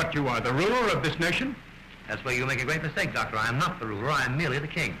 But you are the ruler of this nation. That's where you make a great mistake, Doctor. I am not the ruler. I am merely the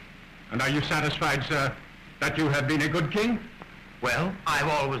king. And are you satisfied, sir, that you have been a good king? Well, I've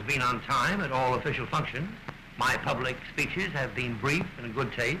always been on time at all official functions. My public speeches have been brief and in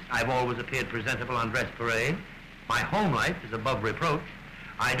good taste. I've always appeared presentable on dress parade. My home life is above reproach.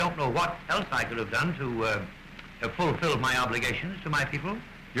 I don't know what else I could have done to have fulfilled my obligations to my people.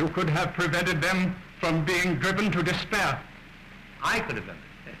 You could have prevented them from being driven to despair. I could have done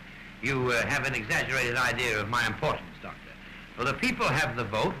it. You have an exaggerated idea of my importance, Doctor. Well, the people have the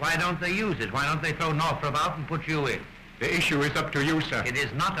vote. Why don't they use it? Why don't they throw Northrup out and put you in? The issue is up to you, sir. It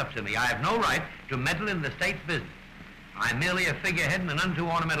is not up to me. I have no right to meddle in the state's business. I'm merely a figurehead and an unto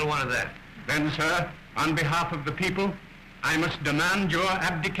ornamental one of that. Then, sir, on behalf of the people, I must demand your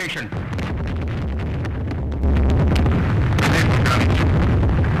abdication.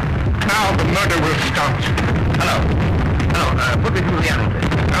 Now the murder will start. Hello. Put me through the animal test.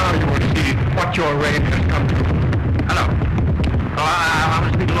 Now you will see what your reign has come to. Hello. Oh, I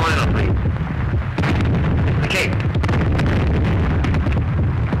want to speak to Lord Little, please. The king.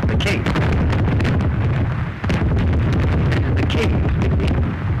 The king. This is the king speaking.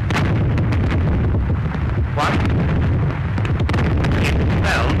 What? It's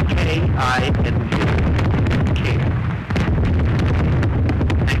spelled K-I-N-G. King.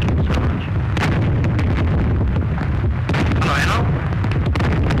 Thank you so much. Hello, Enno?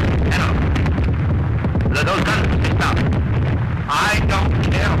 Enno. Those guns must be stopped. I don't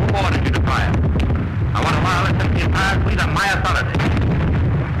care who ordered you to fire. I want a wireless of the entire fleet on my authority.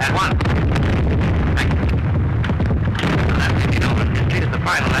 At once. Thank you. And that may be known in history as the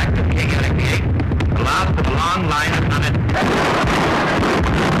final act of King Eric VIII, the last of a long line of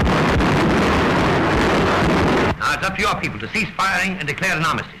Now it's up to your people to cease firing and declare an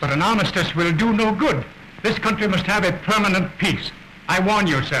armistice. But an armistice will do no good. This country must have a permanent peace. I warn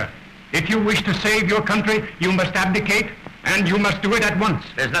you, sir. If you wish to save your country, you must abdicate, and you must do it at once.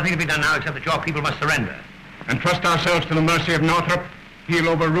 There's nothing to be done now except that your people must surrender. And trust ourselves to the mercy of Northrup. He'll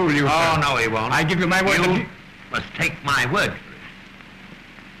overrule you, Oh, sir. no, he won't. I give you my word that You must take my word for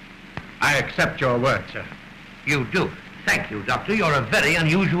it. I accept your word, sir. You do. Thank you, Doctor. You're a very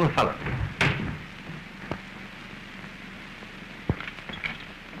unusual fellow.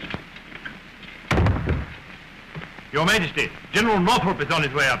 Your Majesty, General Northrup is on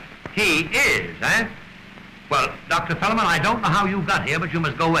his way up. He is, eh? Well, Dr. Fellman, I don't know how you got here, but you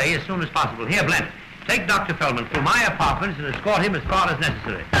must go away as soon as possible. Here, Blent, take Dr. Fellman through my apartments and escort him as far as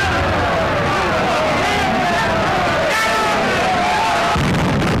necessary.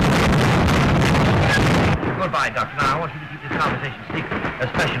 Goodbye, Doctor. Now, I want you to keep this conversation secret,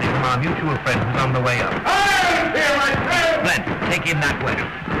 especially from our mutual friend who's on the way up. I'm here, my friend! Blent, take him that way.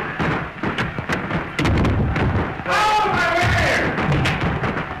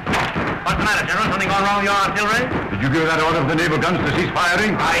 What's the matter, General? Something gone wrong with your artillery? Did you give that order for the naval guns to cease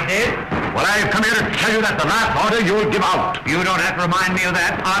firing? I did. Well, I've come here to tell you that the last order you'll give out. You don't have to remind me of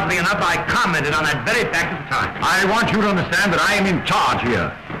that. Oddly enough, I commented on that very fact at the time. I want you to understand that I am in charge here.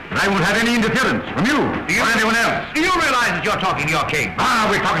 And I won't have any interference from you or anyone else. Do you realize that you're talking to your king? Ah,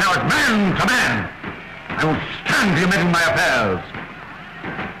 we're talking now as man to man. I won't stand for you meddling in my affairs.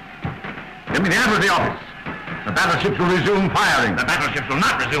 Give me the Admiralty office. The battleships will resume firing. The battleships will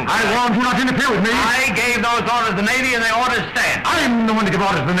not resume I firing. warned you not to interfere with me. I gave those orders to the Navy, and the orders stand. I'm the one to give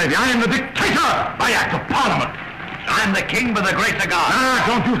orders to the Navy. I am the dictator by act of Parliament. I'm the king by the grace of God. Ah,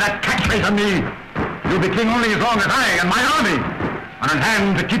 don't use that catchphrase on me. You'll be king only as long as I and my army are in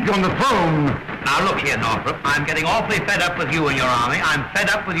hand to keep you on the throne. Now, look here, Northrup. I'm getting awfully fed up with you and your army. I'm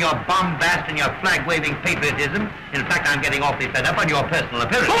fed up with your bombast and your flag-waving patriotism. In fact, I'm getting awfully fed up on your personal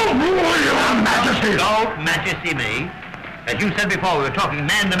appearance. Oh, your Majesty! Don't majesty me. As you said before, we were talking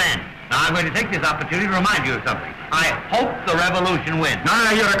man to man. Now, I'm going to take this opportunity to remind you of something. I hope the revolution wins. Ah,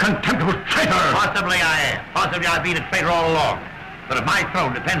 you're a contemptible traitor. Possibly I am. Possibly I've been a traitor all along. But if my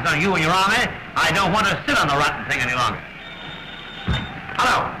throne depends on you and your army, I don't want to sit on the rotten thing any longer.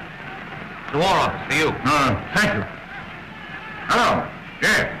 Hello. The War Office for you. Thank you. Hello.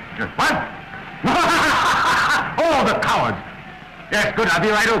 Yes. What? Oh, the cowards. Yes, good. I'll be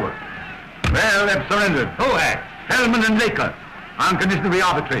right over. Well, they've surrendered. Who has? Hellman and Laker. On condition we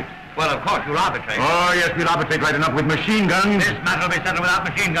arbitrate. Well, of course, you'll arbitrate. Oh, yes, we'll arbitrate right enough with machine guns. This matter will be settled without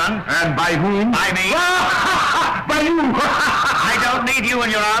machine guns. And by whom? By me. By you. I don't need you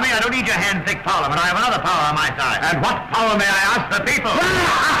and your army. I don't need your hand-thick parliament. I have another power on my side. And what power, may I ask? The people.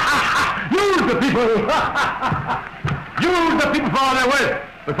 Use the people. Use the people for all they're worth.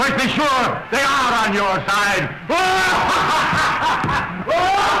 But first be sure they are on your side.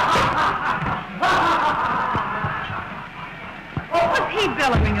 What's he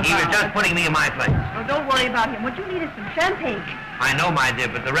bellowing about? He was just putting me in my place. Well, Don't worry about him. What you need is some champagne. I know, my dear,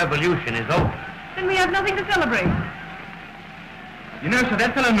 but the revolution is over. Then we have nothing to celebrate. You know, sir,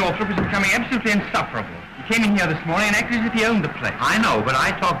 that fellow Northrup is becoming absolutely insufferable. He came in here this morning and acted as if he owned the place. I know, but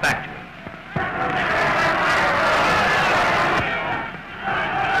I talked back to him.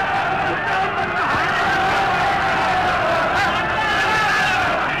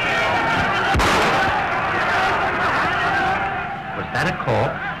 Was that a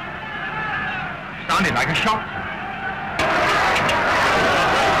corpse? Sounded like a shot.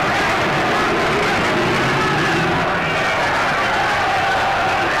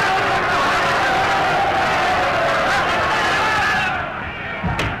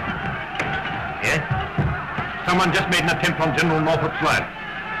 Someone just made an attempt on General Northrup's life,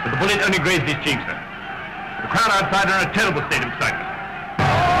 but the bullet only grazed his cheek, sir. The crowd outside are in a terrible state of excitement.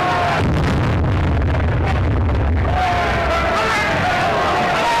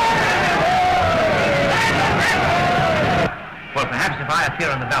 Well, perhaps if I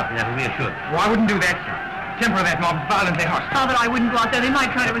appear on the balcony, that will reassure them. Oh, I wouldn't do that, sir. The temper of that mob is violently hostile. Father, I wouldn't go out there. They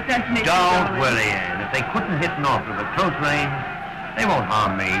might try to assassinate you. Don't worry, Anne. If they couldn't hit Northrop at close range, they won't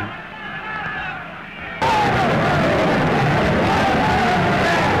harm me.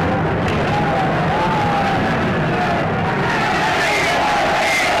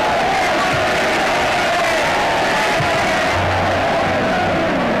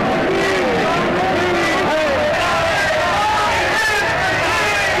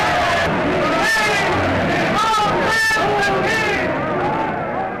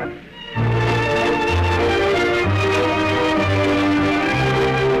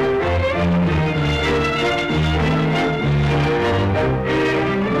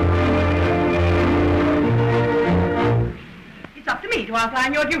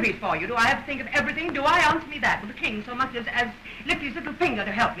 Outline your duties for you. Do I have to think of everything? Do I? Answer me that. Will the king so much as lift his little finger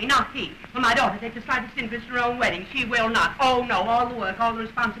to help me? Not he. Will my daughter take the slightest interest in her own wedding? She will not. Oh, no. All the work, all the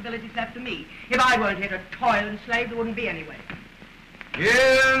responsibilities left to me. If I weren't here to toil and slave, there wouldn't be any way.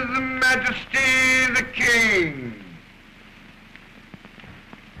 Here's Majesty the King.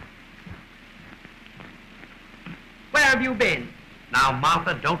 Where have you been? Now,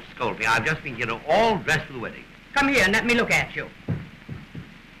 Martha, don't scold me. I've just been here all dressed for the wedding. Come here and let me look at you.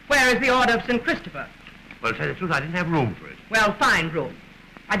 Where is the Order of St. Christopher? Well, to tell you the truth, I didn't have room for it. Well, find room.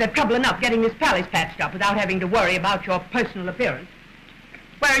 I've had trouble enough getting this palace patched up without having to worry about your personal appearance.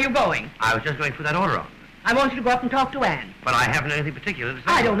 Where are you going? I was just going through that order on. I want you to go up and talk to Anne. But I haven't anything particular to say.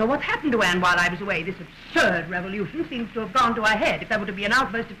 I don't know what's happened to Anne while I was away. This absurd revolution seems to have gone to her head. If there were to be an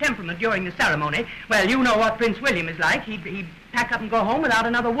outburst of temperament during the ceremony, well, you know what Prince William is like. He'd pack up and go home without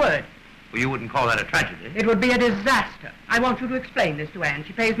another word. Well, you wouldn't call that a tragedy. It would be a disaster. I want you to explain this to Anne.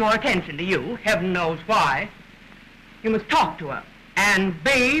 She pays more attention to you. Heaven knows why. You must talk to her and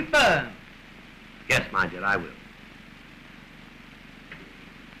be firm. Yes, my dear, I will.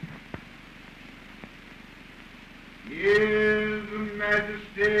 Here's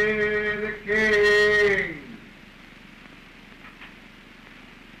Majesty the King.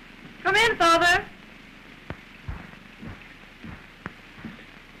 Come in, Father.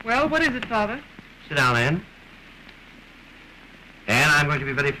 Well, what is it, Father? Sit down, Anne. Anne, I'm going to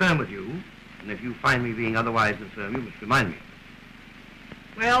be very firm with you, and if you find me being otherwise than firm, you must remind me.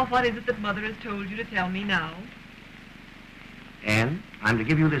 Well, what is it that Mother has told you to tell me now? Anne, I'm to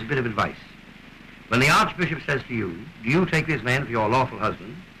give you this bit of advice. When the Archbishop says to you, do you take this man for your lawful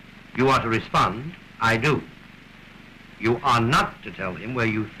husband, you are to respond, I do. You are not to tell him where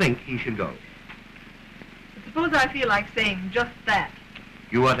you think he should go. But suppose I feel like saying just that.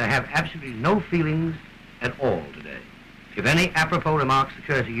 You are to have absolutely no feelings at all today. If any apropos remarks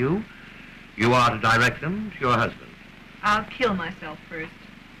occur to you, you are to direct them to your husband. I'll kill myself first.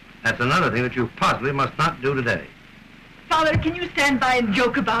 That's another thing that you possibly must not do today. Father, can you stand by and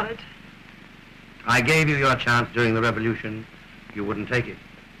joke about it? I gave you your chance during the revolution. You wouldn't take it.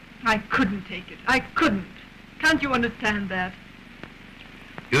 I couldn't take it. I couldn't. Can't you understand that?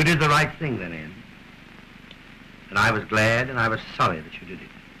 You did the right thing then, Anne. And I was glad and I was sorry that you did it.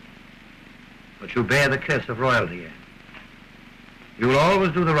 But you bear the curse of royalty, Anne. You will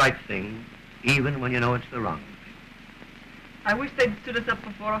always do the right thing, even when you know it's the wrong thing. I wish they'd stood us up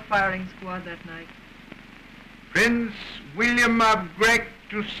before a firing squad that night. Prince William of Grec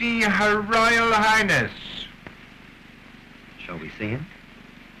to see Her Royal Highness. Shall we see him?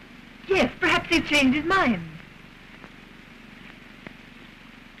 Yes, perhaps he'd changed his mind.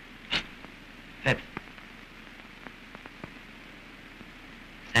 Phipps.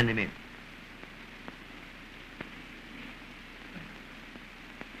 Send him in.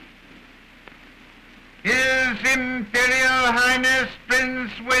 His Imperial Highness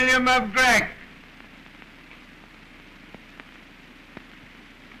Prince William of Grec.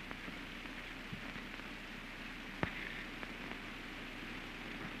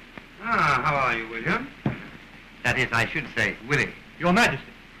 Ah, how are you, William? That is, I should say, Willie. Your Majesty.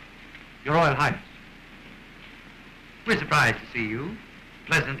 Your Royal Highness. We're surprised to see you.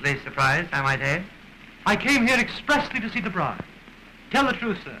 Pleasantly surprised, I might add. I came here expressly to see the bride. Tell the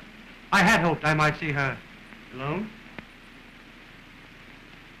truth, sir. I had hoped I might see her alone.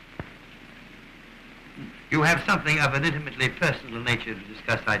 You have something of an intimately personal nature to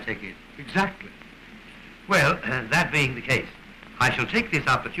discuss, I take it. Exactly. Well, that being the case, I shall take this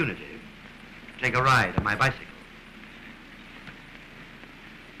opportunity to take a ride on my bicycle.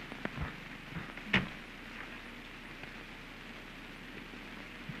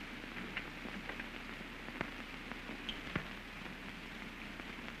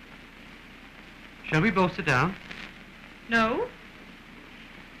 Shall we both sit down? No?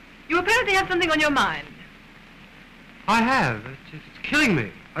 You apparently have something on your mind. I have. It's killing me.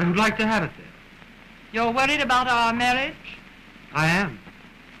 I would like to have it there. You're worried about our marriage? I am.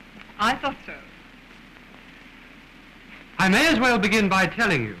 I thought so. I may as well begin by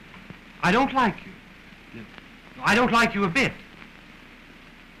telling you, I don't like you. I don't like you a bit.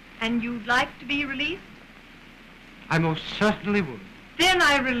 And you'd like to be released? I most certainly would. Then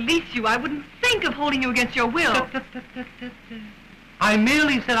I release you. I wouldn't think of holding you against your will. I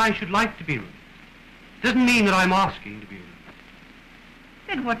merely said I should like to be released. Doesn't mean that I'm asking to be released.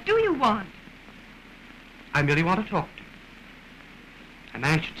 Then what do you want? I merely want to talk to you. I'm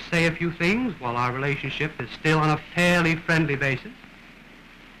anxious to say a few things while our relationship is still on a fairly friendly basis.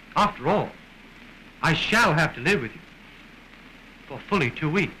 After all, I shall have to live with you for fully 2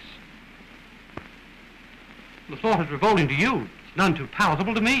 weeks. The thought is revolting to you. It's none too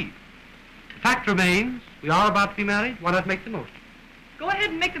palatable to me. The fact remains, we are about to be married. Why not make the most of it? Go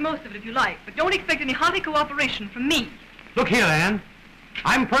ahead and make the most of it if you like, but don't expect any hearty cooperation from me. Look here, Anne.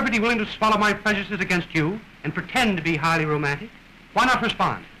 I'm perfectly willing to swallow my prejudices against you and pretend to be highly romantic. Why not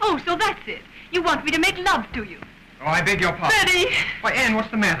respond? Oh, so that's it. You want me to make love to you. Oh, I beg your pardon. Freddie! Why, Anne,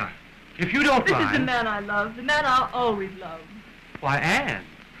 what's the matter? If you don't This mind... is the man I love, the man I'll always love. Why, Anne,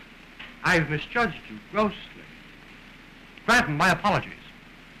 I've misjudged you grossly. Granton, my apologies.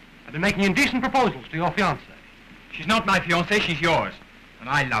 I've been making indecent proposals to your fiancée. She's not my fiancée, she's yours. And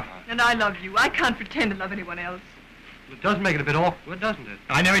I love her. And I love you. I can't pretend to love anyone else. Well, it does make it a bit awkward, doesn't it?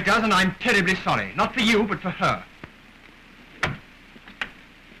 I know it does, and I'm terribly sorry. Not for you, but for her.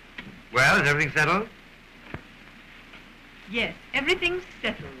 Well, is everything settled? Yes, everything's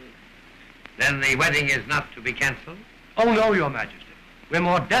settled. Then the wedding is not to be cancelled? Oh, no, Your Majesty. We're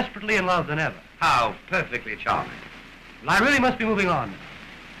more desperately in love than ever. How perfectly charming. Well, I really must be moving on now.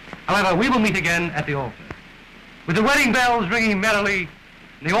 However, we will meet again at the altar. With the wedding bells ringing merrily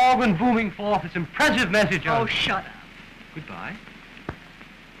and the organ booming forth its impressive message of... Oh, shut up. Goodbye.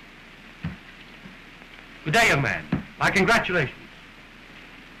 Good day, young man. My congratulations.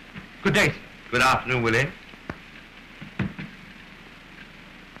 Good day, sir. Good afternoon, Willie.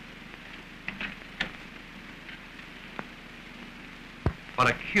 What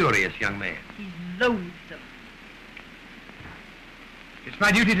a curious young man. He's loathsome. It's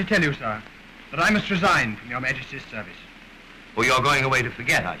my duty to tell you, sir, that I must resign from Your Majesty's service. Well, you're going away to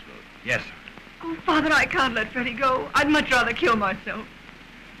forget, I suppose. Yes, sir. Oh, Father, I can't let Freddie go. I'd much rather kill myself.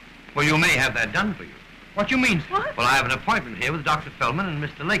 Well, you may have that done for you. What do you mean, sir? What? Well, I have an appointment here with Dr. Feldman and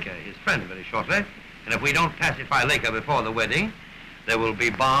Mr. Laker, his friend, very shortly. And if we don't pacify Laker before the wedding, there will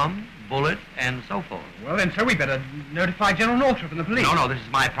be bomb, bullet, and so forth. Well, then, sir, we better notify General Northrup and the police. No, this is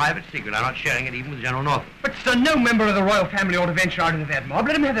my private secret. I'm not sharing it even with General Northrup. But, sir, no member of the royal family ought to venture out into that mob.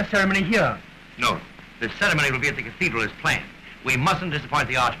 Let him have the ceremony here. No, the ceremony will be at the cathedral as planned. We mustn't disappoint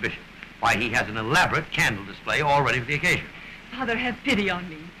the Archbishop. Why, he has an elaborate candle display all ready for the occasion. Father, have pity on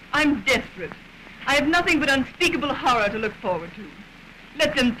me. I'm desperate. I have nothing but unspeakable horror to look forward to.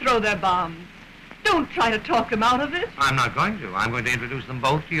 Let them throw their bombs. Don't try to talk them out of it. I'm not going to. I'm going to introduce them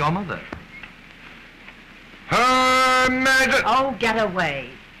both to your mother. Her Majesty... Oh, get away.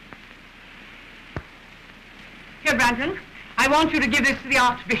 Here, Granton, I want you to give this to the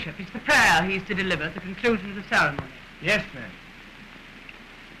Archbishop. It's the prayer he's to deliver at the conclusion of the ceremony. Yes, ma'am.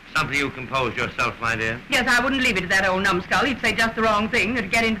 Something you composed yourself, my dear? Yes, I wouldn't leave it to that old numbskull. He'd say just the wrong thing. It'd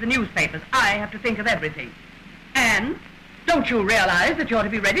get into the newspapers. I have to think of everything. And don't you realize that you're to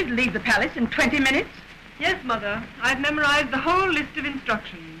be ready to leave the palace in 20 minutes? Yes, Mother. I've memorized the whole list of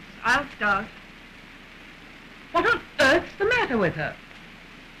instructions. I'll start. What on earth's the matter with her?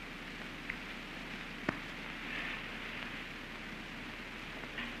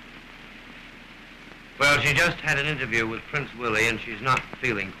 Well, she just had an interview with Prince Willie, and she's not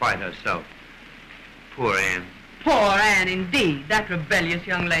feeling quite herself. Poor Anne. Poor Anne, indeed. That rebellious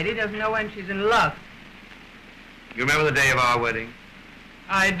young lady doesn't know when she's in love. You remember the day of our wedding?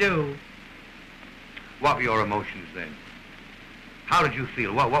 I do. What were your emotions then? How did you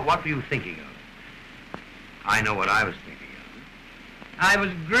feel? What were you thinking of? I know what I was thinking of. I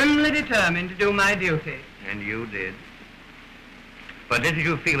was grimly determined to do my duty. And you did. But didn't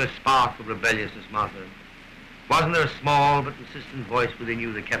you feel a spark of rebelliousness, Martha? Wasn't there a small but insistent voice within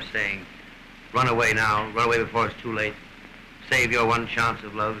you that kept saying, run away now, run away before it's too late, save your one chance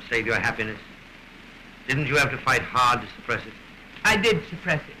of love, save your happiness? Didn't you have to fight hard to suppress it? I did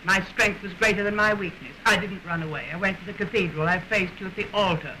suppress it. My strength was greater than my weakness. I didn't run away. I went to the cathedral. I faced you at the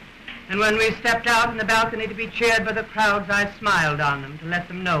altar. And when we stepped out on the balcony to be cheered by the crowds, I smiled on them to let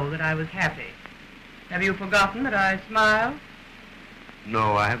them know that I was happy. Have you forgotten that I smiled?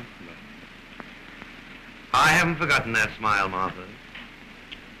 No, I haven't forgotten. I haven't forgotten that smile, Martha.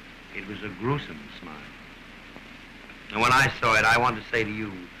 It was a gruesome smile. And when I saw it, I wanted to say to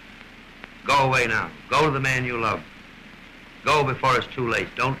you, go away now. Go to the man you love. Go before it's too late.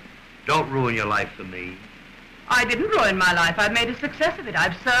 Don't ruin your life for me. I didn't ruin my life. I've made a success of it.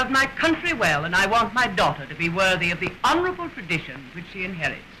 I've served my country well, and I want my daughter to be worthy of the honorable traditions which she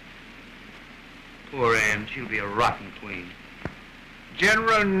inherits. Poor Anne, she'll be a rotten queen.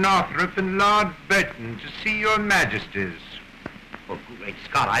 General Northrup and Lord Bitton to see your majesties. Oh, great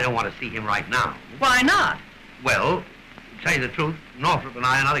Scott, I don't want to see him right now. Why not? Well, to tell you the truth, Northrup and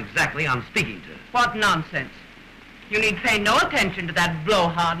I are not exactly on speaking terms. What nonsense. You need pay no attention to that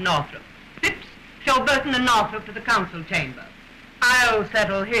blowhard Northrup. Phipps, show Burton and Northrup to the council chamber. I'll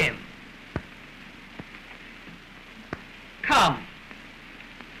settle him. Come.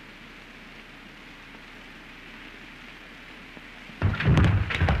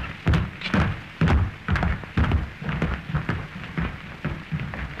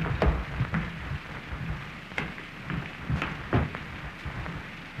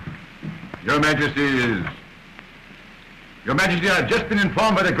 Your Majesty, I have just been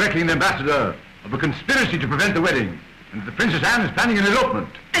informed by the Grecian ambassador of a conspiracy to prevent the wedding, and the Princess Anne is planning an elopement.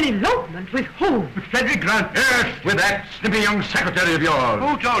 An elopement? With who? With Freddie Granton. Yes, with that snippy young secretary of yours.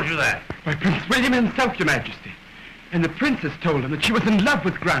 Who told you that? By Prince William himself, Your Majesty. And the princess told him that she was in love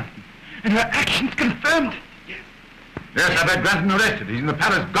with Granton, and her actions confirmed. Yes, I've had Granton arrested. He's in the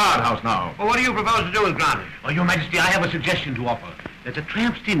palace guardhouse now. Well, what do you propose to do with Granton? Oh, Your Majesty, I have a suggestion to offer. There's a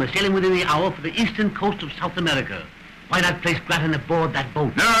tramp steamer sailing within the hour for the eastern coast of South America. Why not place Granton aboard that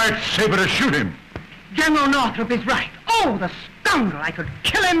boat? No, it's safer to shoot him. General Northrup is right. Oh, the scoundrel. I could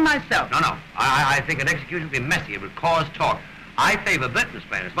kill him myself. No. I think an execution would be messy. It would cause talk. I favor Bitton's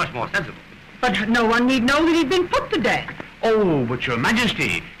plan. It's much more sensible. But no one need know that he'd been put to death. Oh, but Your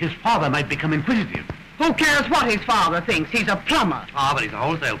Majesty, his father might become inquisitive. Who cares what his father thinks? He's a plumber. Ah, but he's a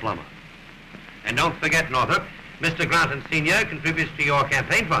wholesale plumber. And don't forget, Northrup, Mr. Granton Sr. contributes to your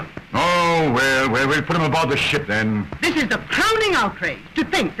campaign fund. Oh, well, we'll put him aboard the ship then. This is the crowning outrage, to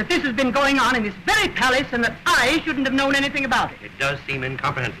think that this has been going on in this very palace and that I shouldn't have known anything about it. It does seem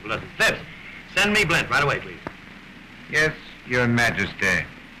incomprehensible, doesn't it? Phipps, send me Blint right away, please. Yes, Your Majesty.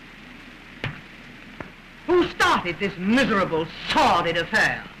 Who started this miserable, sordid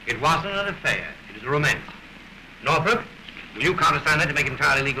affair? It wasn't an affair. It is a romance. Northrup, will you countersign that to make it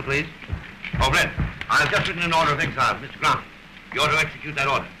entirely legal, please? Oh, Blint, I've just written an order of exile for Mr. Granton. You're to execute that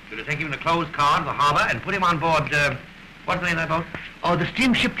order. You're to take him in a closed car to the harbor and put him on board, what's the name of that boat? Oh, the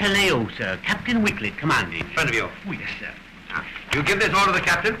steamship Calais, sir. Captain Wickley, commanding. Friend of yours. Oh, yes, sir. Now, you give this order to the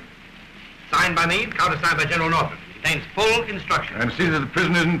captain, signed by me, countersigned by General Northrup. It contains full instructions. And see that the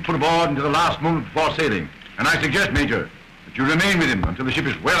prisoner isn't put aboard until the last moment before sailing. And I suggest, Major, that you remain with him until the ship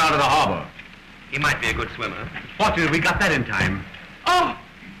is well out of the harbor. He might be a good swimmer. Fortunately, we got that in time. Oh,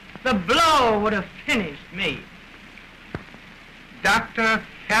 the blow would have finished me. Dr.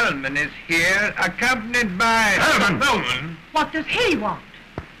 Feldman is here, accompanied by... Feldman? What does he want?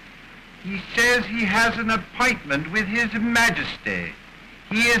 He says he has an appointment with His Majesty.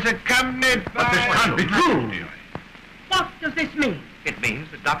 He is accompanied by... But this can't be true. What does this mean? It means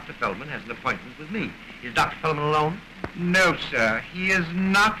that Dr. Feldman has an appointment with me. Is Dr. Feldman alone? No, sir, he is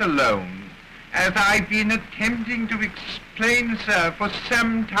not alone. As I've been attempting to explain, sir, for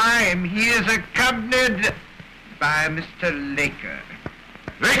some time, he is accompanied by Mr. Laker.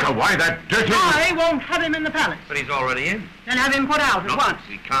 Laker, why that dirty... I won't have him in the palace. But he's already in. Then have him put out at once.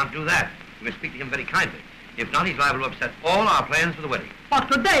 We can't do that. We must speak to him very kindly. If not, he's liable to upset all our plans for the wedding. What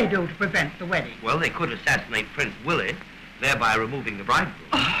could they do to prevent the wedding? Well, they could assassinate Prince Willie, thereby removing the bridegroom.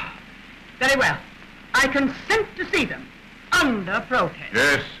 Oh, very well. I consent to see them, under protest.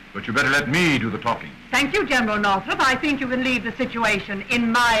 Yes, but you better let me do the talking. Thank you, General Northrup. I think you can leave the situation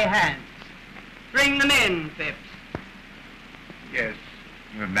in my hands. Bring them in, Phipps. Yes,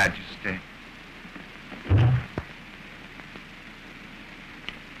 Your Majesty.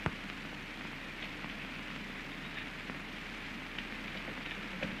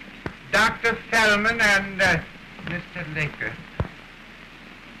 Dr. Fellman and Mr. Laker.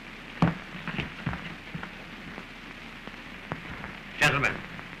 Gentlemen,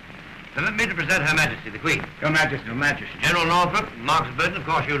 permit me to present Her Majesty, the Queen. Your Majesty, Your Majesty. General Northrup, Marquis of Bitton, of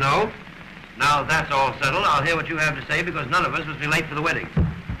course you know. Now that's all settled, I'll hear what you have to say because none of us was be late for the wedding.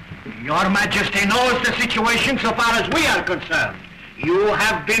 Your Majesty knows the situation so far as we are concerned. You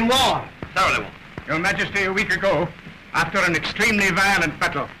have been warned. Thoroughly warned. Your Majesty, a week ago, after an extremely violent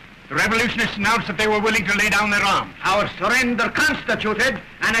battle, the revolutionists announced that they were willing to lay down their arms. Our surrender constituted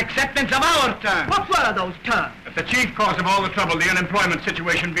an acceptance of our terms. What were those terms? If the chief cause of all the trouble, the unemployment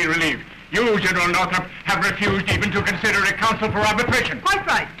situation, be relieved. You, General Northrup, have refused even to consider a council for arbitration. Quite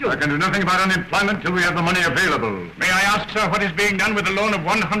right, too. I can do nothing about unemployment till we have the money available. May I ask, sir, what is being done with the loan of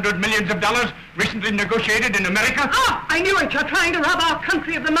 $100 million recently negotiated in America? Ah, I knew it. You're trying to rob our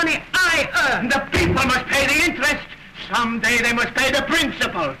country of the money I earned. The people must pay the interest. Someday they must pay the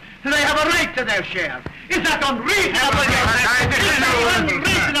principal. They have a right to their share. Is that unreasonable, Your Majesty? Is that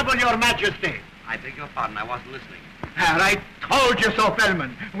unreasonable, Your Majesty? I beg your pardon, I wasn't listening. I told you so,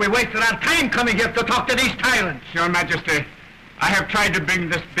 Fellman. We wasted our time coming here to talk to these tyrants. Your Majesty, I have tried to bring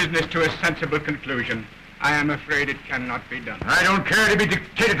this business to a sensible conclusion. I am afraid it cannot be done. I don't care to be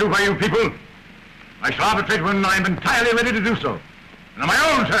dictated to by you people. I shall arbitrate when I'm entirely ready to do so. And on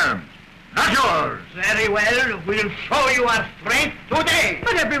my own terms, not yours. Very well. We'll show you our strength today.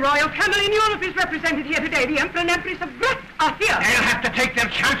 But every royal family in Europe is represented here today. The Emperor and Empress of Grec are here. They'll have to take their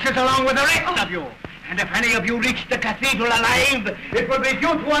chances along with the rest of you. And if any of you reach the cathedral alive, it will be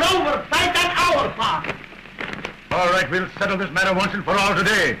due to an oversight on our part. All right, we'll settle this matter once and for all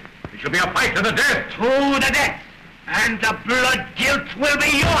today. It shall be a fight to the death. To the death. And the blood guilt will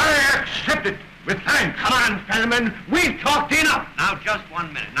be yours. I accept it with thanks. Come on, Fellman. We've talked enough. Now, just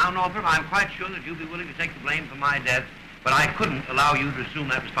 1 minute. Now, Northrup, I'm quite sure that you'd be willing to take the blame for my death, but I couldn't allow you to assume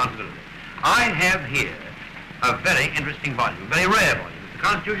that responsibility. I have here a very interesting volume, a very rare volume. It's the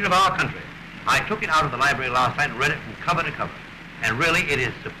Constitution of our country. I took it out of the library last night and read it from cover to cover. And really, it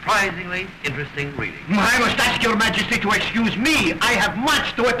is surprisingly interesting reading. I must ask Your Majesty to excuse me. I have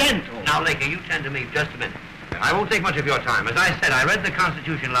much to attend to. Now, Laker, you tend to me just a minute. I won't take much of your time. As I said, I read the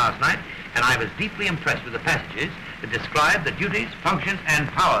Constitution last night, and I was deeply impressed with the passages that describe the duties, functions, and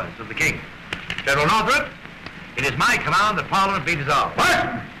powers of the king. General Northrup, it is my command that Parliament be dissolved.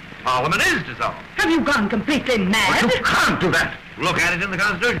 What? Parliament is dissolved. Have you gone completely mad? But you can't do that. Look at it in the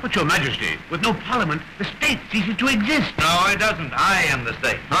Constitution. But, Your Majesty, with no Parliament, the state ceases to exist. No, it doesn't. I am the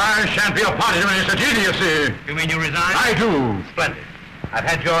state. I shan't be a party to any such idiocy. You mean you resign? I do. Splendid. I've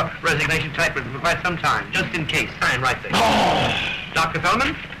had your resignation typewritten for quite some time, just in case. Sign right there. Oh. Dr.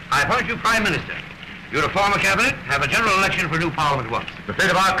 Fellman, I appoint you Prime Minister. You to form a cabinet, have a general election for a new Parliament at once. The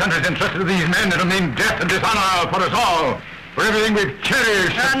fate of our country is entrusted to these men. It'll mean death and dishonor for us all. For everything we've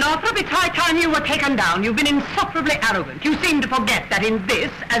cherished. Northrup, it's high time you were taken down. You've been insufferably arrogant. You seem to forget that in this,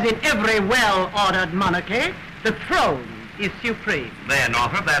 as in every well-ordered monarchy, the throne is supreme. There,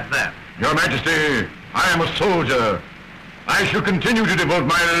 Northrup, that's that. Your Majesty, I am a soldier. I shall continue to devote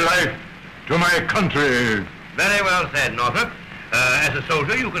my life to my country. Very well said, Northrup. As a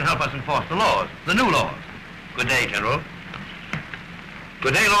soldier, you can help us enforce the laws, the new laws. Good day, General.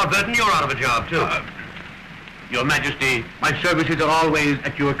 Good day, Lord Burton. You're out of a job, too. Your Majesty, my services are always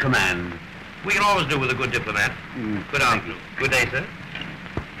at your command. We can always do with a good diplomat. Good afternoon. Good day, sir.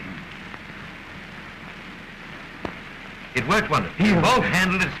 It worked wonderfully. You both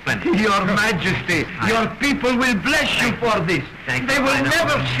handled it splendidly. Your Majesty, your people will bless you for this. They will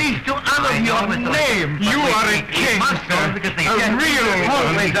never cease to honor your name. You are a king, sir. A real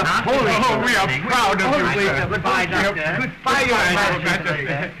Always a holy. Oh, we are proud of you, Always sir. a goodbye, Doctor. Goodbye, Your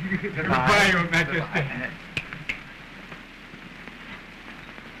Majesty. Goodbye, Your Majesty.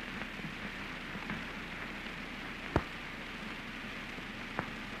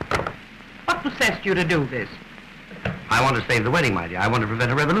 What possessed you to do this? I want to save the wedding, my dear. I want to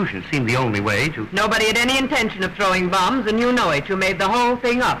prevent a revolution. It seemed the only way to... Nobody had any intention of throwing bombs, and you know it. You made the whole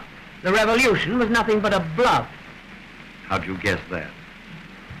thing up. The revolution was nothing but a bluff. How'd you guess that?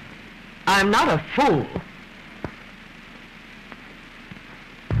 I'm not a fool.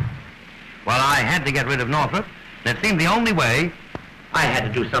 Well, I had to get rid of Northrup, and it seemed the only way. I had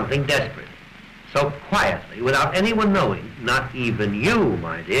to do something desperate. So quietly, without anyone knowing, not even you,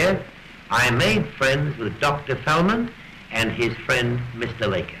 my dear, I made friends with Dr. Fellman and his friend, Mr.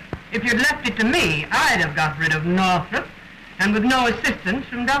 Laker. If you'd left it to me, I'd have got rid of Northrup, and with no assistance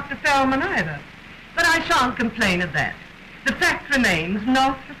from Dr. Fellman either. But I shan't complain of that. The fact remains,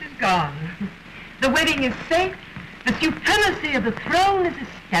 Northrup is gone. The wedding is safe, the supremacy of the throne is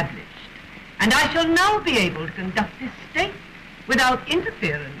established, and I shall now be able to conduct this state without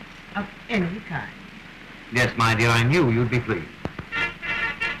interference of any kind. Yes, my dear, I knew you'd be pleased.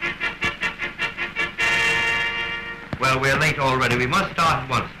 Well, we're late already. We must start at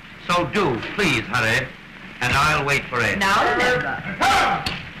once. So do, please, hurry. And I'll wait for Ed. Now remember,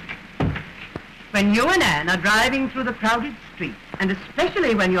 when you and Anne are driving through the crowded streets, and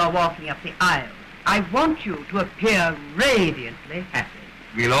especially when you're walking up the aisle, I want you to appear radiantly happy.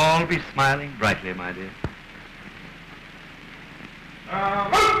 We'll all be smiling brightly, my dear.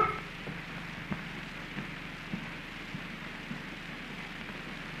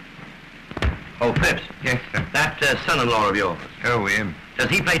 Oh, Phipps. Yes, sir. That son-in-law of yours. Oh, him. Does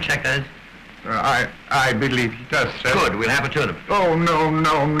he play checkers? I believe he does, sir. Good, we'll have a tournament. Oh,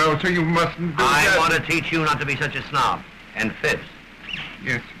 no, sir, you mustn't do I that. want to teach you not to be such a snob. And Phipps.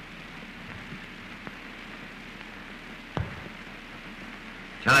 Yes,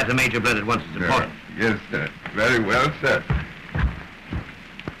 Tell that to Major Blend at once. It's sir. important. Yes, sir. Very well, sir.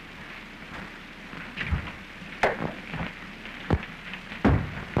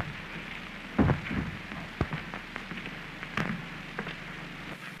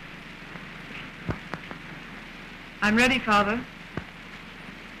 I'm ready, Father.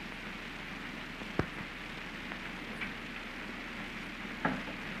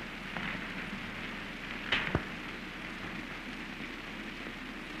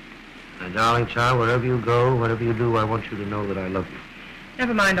 My darling child, wherever you go, whatever you do, I want you to know that I love you.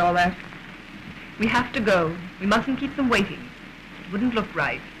 Never mind all that. We have to go. We mustn't keep them waiting. It wouldn't look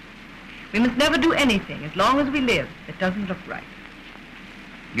right. We must never do anything, as long as we live, that doesn't look right.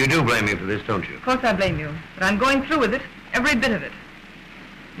 You do blame me for this, don't you? Of course I blame you, but I'm going through with it, every bit of it.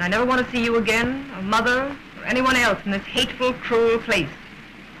 And I never want to see you again, or Mother, or anyone else in this hateful, cruel place.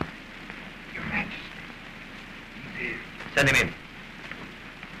 Your Majesty. He is. Send him in.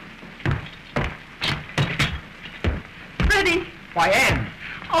 Freddie! Why, Anne.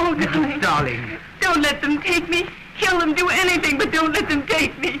 Oh, darling. Darling. Don't let them take me. Kill them, do anything, but don't let them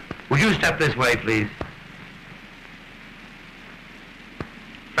take me. Would you step this way, please?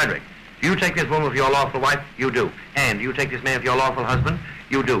 Frederick, do you take this woman for your lawful wife? You do. And do you take this man for your lawful husband?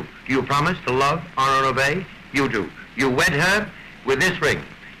 You do. Do you promise to love, honor, and obey? You do. You wed her with this ring.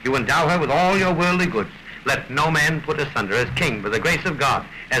 You endow her with all your worldly goods. Let no man put asunder. As king, by the grace of God,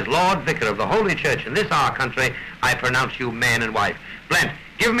 as Lord Vicar of the Holy Church in this our country, I pronounce you man and wife. Blent,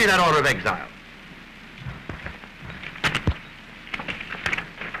 give me that order of exile.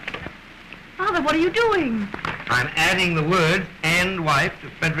 Father, what are you doing? I'm adding the words and wife to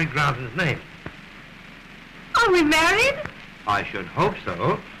Freddie Granton's name. Are we married? I should hope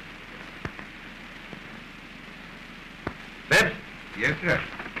so. Phipps, Yes, sir.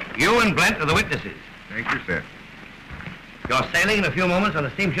 you and Blent are the witnesses. Thank you, sir. You're sailing in a few moments on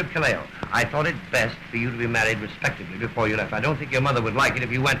the steamship Callao. I thought it best for you to be married respectably before you left. I don't think your mother would like it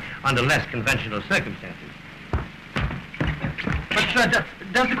if you went under less conventional circumstances. But, sir,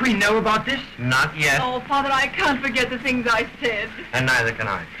 does the Queen know about this? Not yet, Oh, Father, I can't forget the things I said. and neither can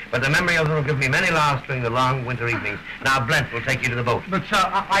I. But the memory of them will give me many laughs during the long winter evenings. Now, Blent will take you to the boat. But, sir,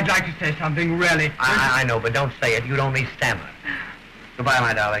 I'd like to say something, really. I know, but don't say it. You'd only stammer. Goodbye,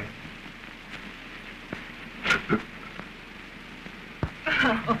 my darling.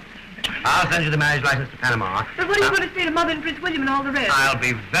 I'll send you the marriage license to Panama. But what are you going to say to Mother and Prince William and all the rest? I'll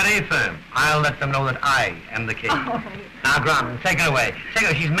be very firm. I'll let them know that I am the king. Oh. Now, Granton, take her away. Take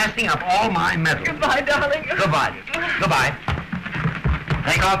her. She's messing up all my medals. Goodbye, darling. Goodbye. Goodbye.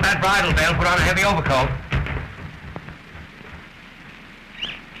 Take off that bridle veil. Put on a heavy overcoat.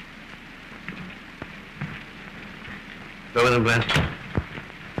 Go with him, Blent.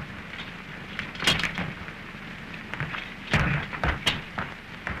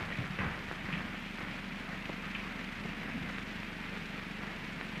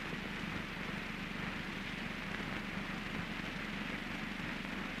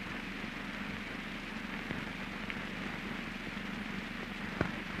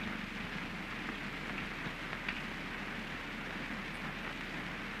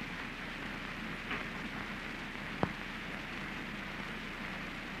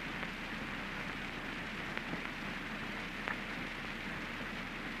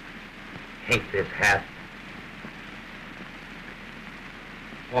 Hate this hat.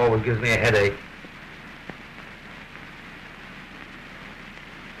 Always gives me a headache.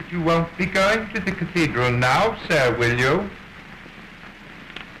 But you won't be going to the cathedral now, sir, will you?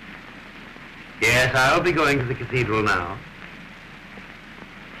 Yes, I'll be going to the cathedral now.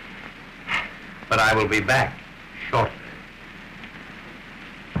 But I will be back shortly.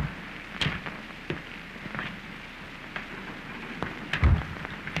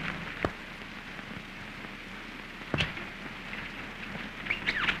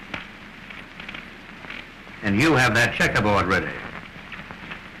 And you have that checkerboard ready.